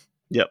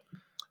 Yep.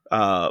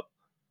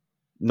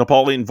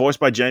 Napoleon, voiced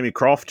by Jamie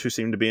Croft, who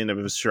seemed to be in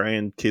an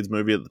Australian kids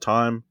movie at the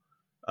time.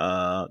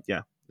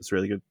 Yeah, it's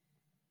really good.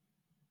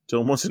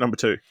 Dylan, what's your number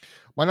 2?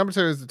 My number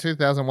 2 is the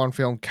 2001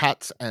 film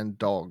Cats and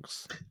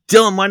Dogs.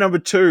 Dylan, my number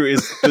 2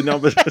 is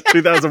the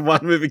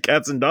 2001 movie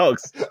Cats and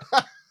Dogs.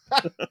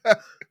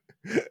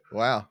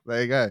 Wow,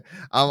 there you go.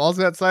 I was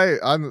about to say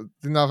I didn't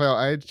know if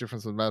our age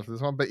difference would matter for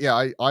this one, but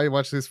yeah, I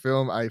watched this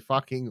film a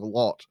fucking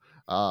lot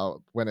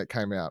when it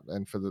came out,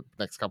 and for the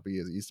next couple of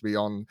years, it used to be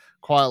on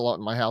quite a lot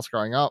in my house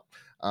growing up.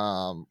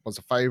 Was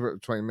a favorite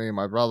between me and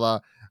my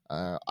brother.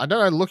 I don't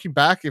know. Looking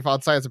back, if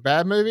I'd say it's a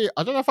bad movie,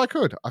 I don't know if I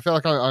could. I feel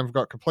like I've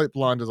got complete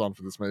blinders on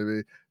for this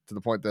movie to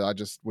the point that I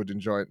just would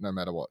enjoy it no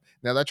matter what.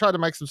 Now they tried to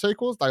make some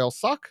sequels; they all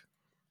suck.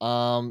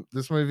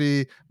 This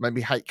movie made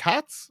me hate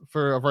cats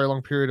for a very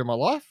long period in my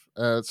life.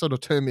 It sort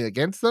of turned me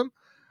against them.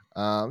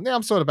 Now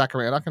I'm sort of back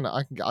around. I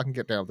can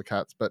get down with the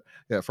cats, but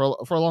yeah, for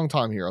a long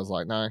time here, I was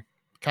like, no,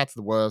 cats are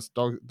the worst.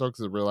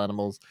 Dogs are real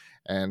animals,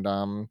 and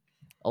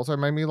also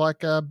made me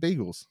like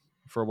beagles.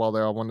 For a while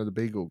there, I wanted a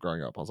beagle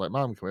growing up. I was like,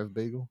 Mom, can we have a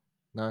beagle?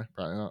 No,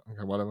 probably not.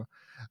 Okay, whatever.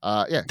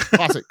 Yeah,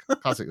 classic.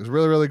 It was a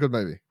really, really good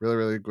movie. Really,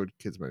 really good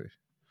kids movie.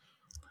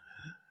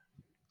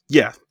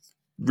 Yeah,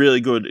 really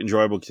good,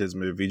 enjoyable kids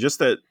movie. Just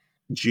that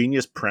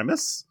genius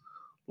premise,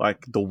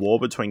 like the war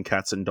between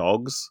cats and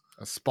dogs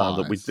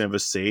that we never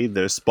see.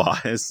 They're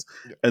spies,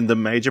 and the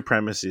major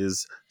premise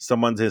is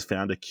someone has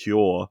found a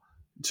cure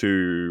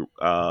to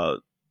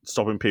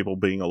stopping people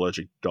being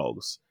allergic to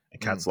dogs. And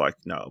Cat's like,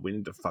 no, we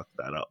need to fuck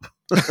that up.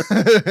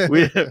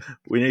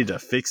 we need to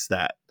fix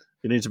that.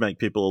 We need to make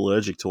people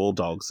allergic to all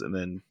dogs, and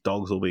then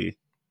dogs will be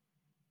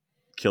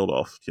killed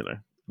off. You know,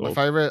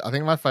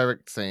 my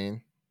favorite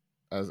scene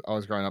as I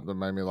was growing up that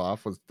made me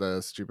laugh was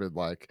the stupid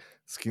like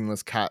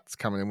skinless cats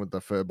coming in with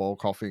the fur ball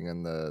coughing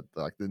and they're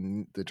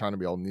trying to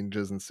be all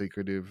ninjas and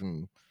secretive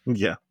and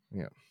yeah,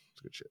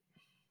 it's good shit.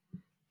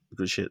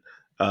 Good shit.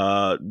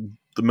 The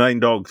main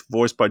dog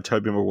voiced by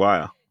Tobey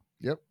Maguire.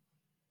 Yep.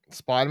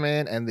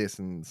 Spider-Man and this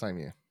in the same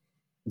year.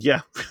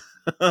 Yeah.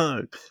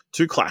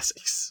 2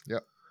 classics.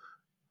 Yep.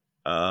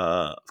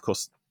 Of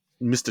course,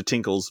 Mr.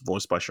 Tinkles,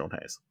 voiced by Sean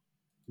Hayes.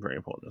 Very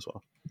important as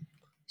well.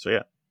 So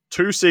yeah,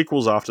 2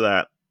 sequels after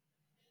that.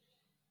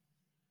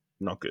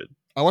 Not good.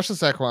 I watched the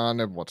second one. I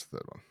never watched the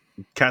third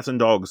one. Cats and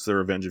Dogs, The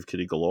Revenge of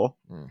Kitty Galore.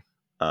 Mm.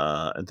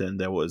 And then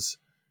there was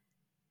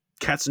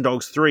Cats and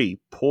Dogs 3,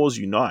 Paws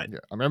Unite. Yeah,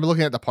 I remember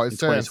looking at the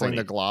poster and seeing 2020.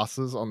 the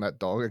glasses on that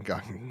dog and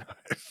going,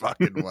 no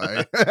fucking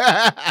way.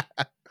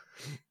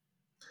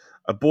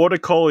 A border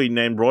collie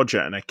named Roger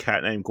and a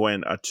cat named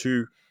Gwen are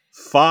 2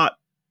 fart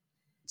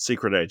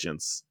secret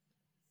agents.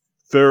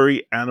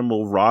 Furry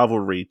animal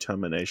rivalry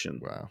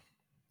termination. Wow.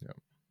 Yep.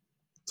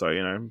 So,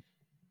 you know,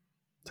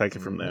 take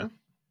it from there.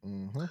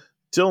 Mm-hmm.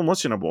 Dylan,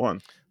 what's your number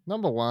 1?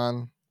 Number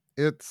 1,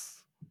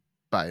 it's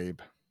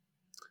Babe.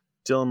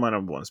 Dylan, my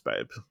number 1 is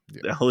Babe.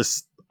 Yeah.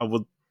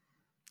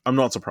 I'm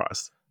not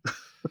surprised.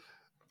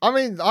 I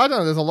mean, I don't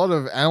know. There's a lot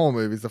of animal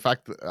movies. The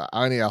fact that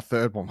only our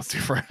third one was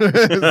different.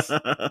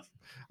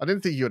 I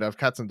didn't think you would have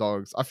Cats and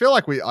Dogs. I feel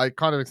like I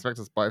kind of expect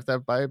us both to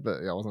have Babe,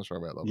 but yeah, I wasn't sure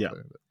about that. Yeah.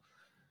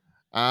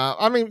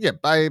 I mean, yeah,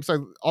 Babe.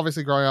 So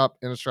obviously, growing up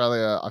in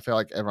Australia, I feel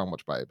like everyone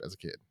watched Babe as a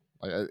kid.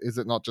 Like, is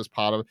it not just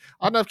part of?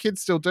 I don't know if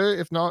kids still do.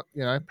 If not,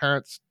 you know,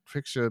 parents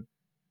fix how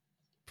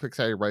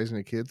you're raising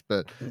your kids.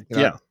 But you know,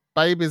 Yeah.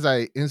 Babe is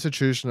a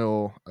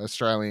institutional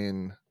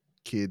Australian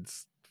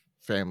kids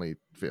family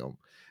film.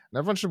 And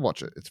everyone should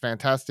watch it. It's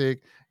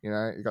fantastic. You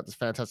know, you got this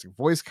fantastic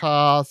voice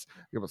cast.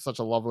 You've got such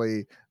a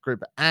lovely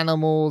group of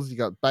animals. You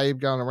got Babe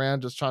going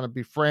around just trying to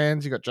be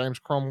friends. You got James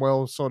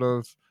Cromwell sort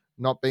of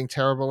not being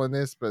terrible in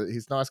this, but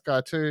he's a nice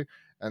guy too.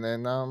 And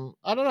then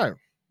I don't know.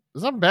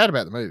 There's nothing bad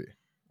about the movie.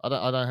 I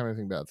don't have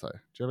anything bad to say. Do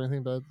you have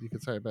anything bad you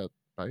could say about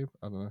Babe?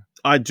 I don't know.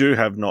 I do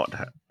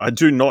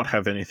not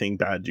have anything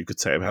bad you could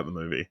say about the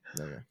movie.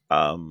 Okay.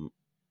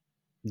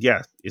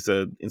 Yeah, it's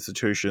an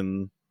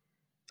institution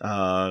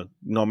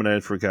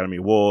nominated for Academy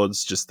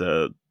Awards. Just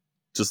the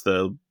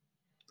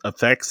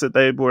effects that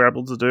they were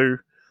able to do,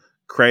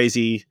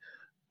 crazy.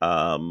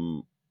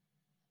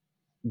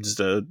 Just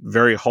a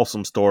very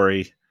wholesome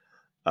story.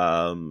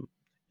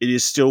 It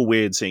is still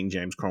weird seeing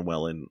James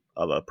Cromwell in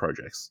other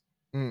projects,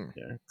 Mm.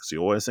 you know, because you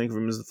always think of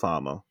him as the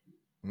farmer,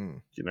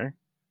 Mm. you know.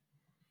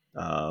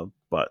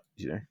 But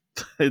you know,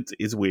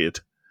 it's weird.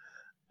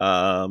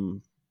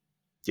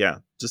 Yeah,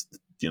 just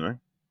you know,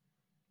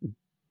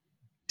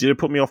 did it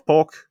put me off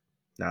pork?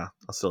 Nah,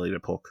 I'll still eat a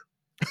pork.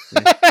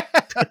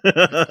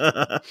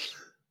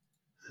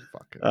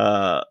 Fucking.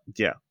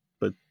 Yeah,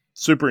 but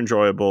super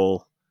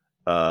enjoyable.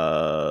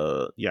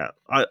 Yeah,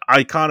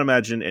 I can't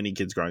imagine any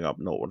kids growing up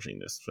not watching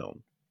this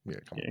film. Yeah,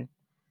 come Yeah,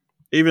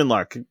 even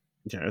like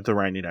the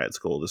rainy day at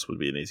school, this would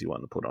be an easy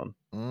one to put on.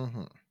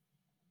 on.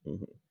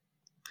 Mm-hmm.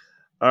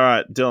 All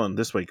right, Dylan,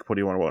 this week, what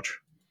do you want to watch?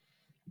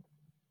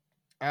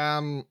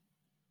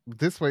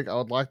 This week I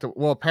would like to.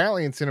 Well,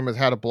 apparently in cinemas,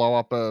 How to Blow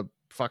Up a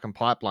Fucking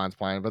Pipeline's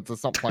playing, but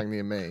it's not playing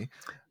near me.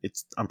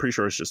 I'm pretty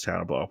sure it's just How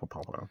to Blow Up a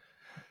Pipeline.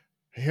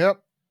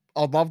 Yep.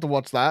 I'd love to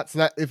watch that. So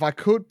that if I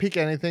could pick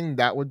anything,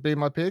 that would be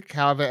my pick.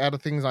 However, out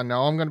of things I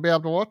know I'm going to be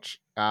able to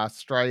watch,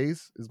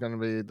 Strays is going to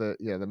be the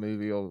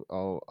movie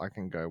I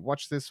can go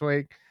watch this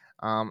week.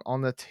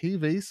 On the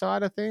TV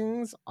side of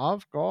things,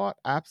 I've got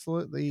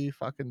absolutely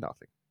fucking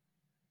nothing.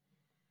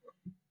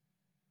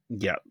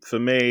 Yeah, for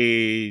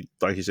me,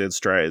 like you said,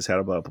 Strays, How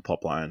to Blow Up a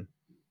Pipeline,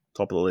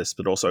 top of the list,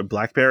 but also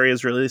Blackberry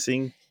is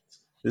releasing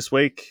this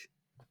week.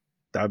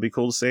 That would be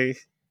cool to see.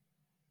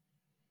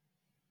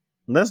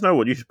 Let us know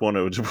what you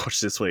want to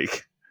watch this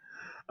week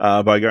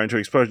by going to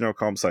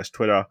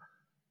explosion.com/Twitter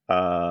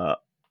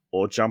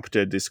or jump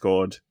to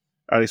Discord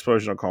at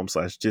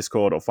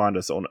explosion.com/Discord or find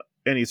us on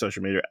any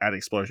social media at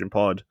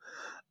ExplosionPod.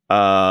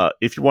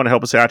 If you want to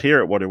help us out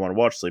here at What Do You Want to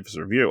Watch, leave us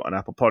a review on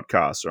Apple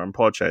Podcasts or on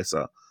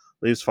Podchaser.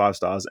 Leave us 5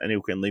 stars.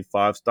 Anyone can leave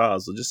 5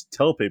 stars or just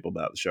tell people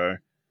about the show.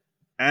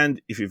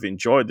 And if you've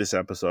enjoyed this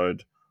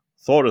episode,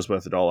 thought it was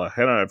worth $1,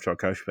 head on over to our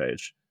Ko-fi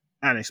page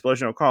at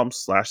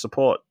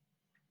explosion.com/support.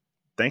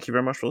 Thank you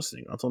very much for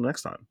listening. Until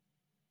next time,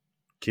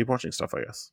 keep watching stuff, I guess.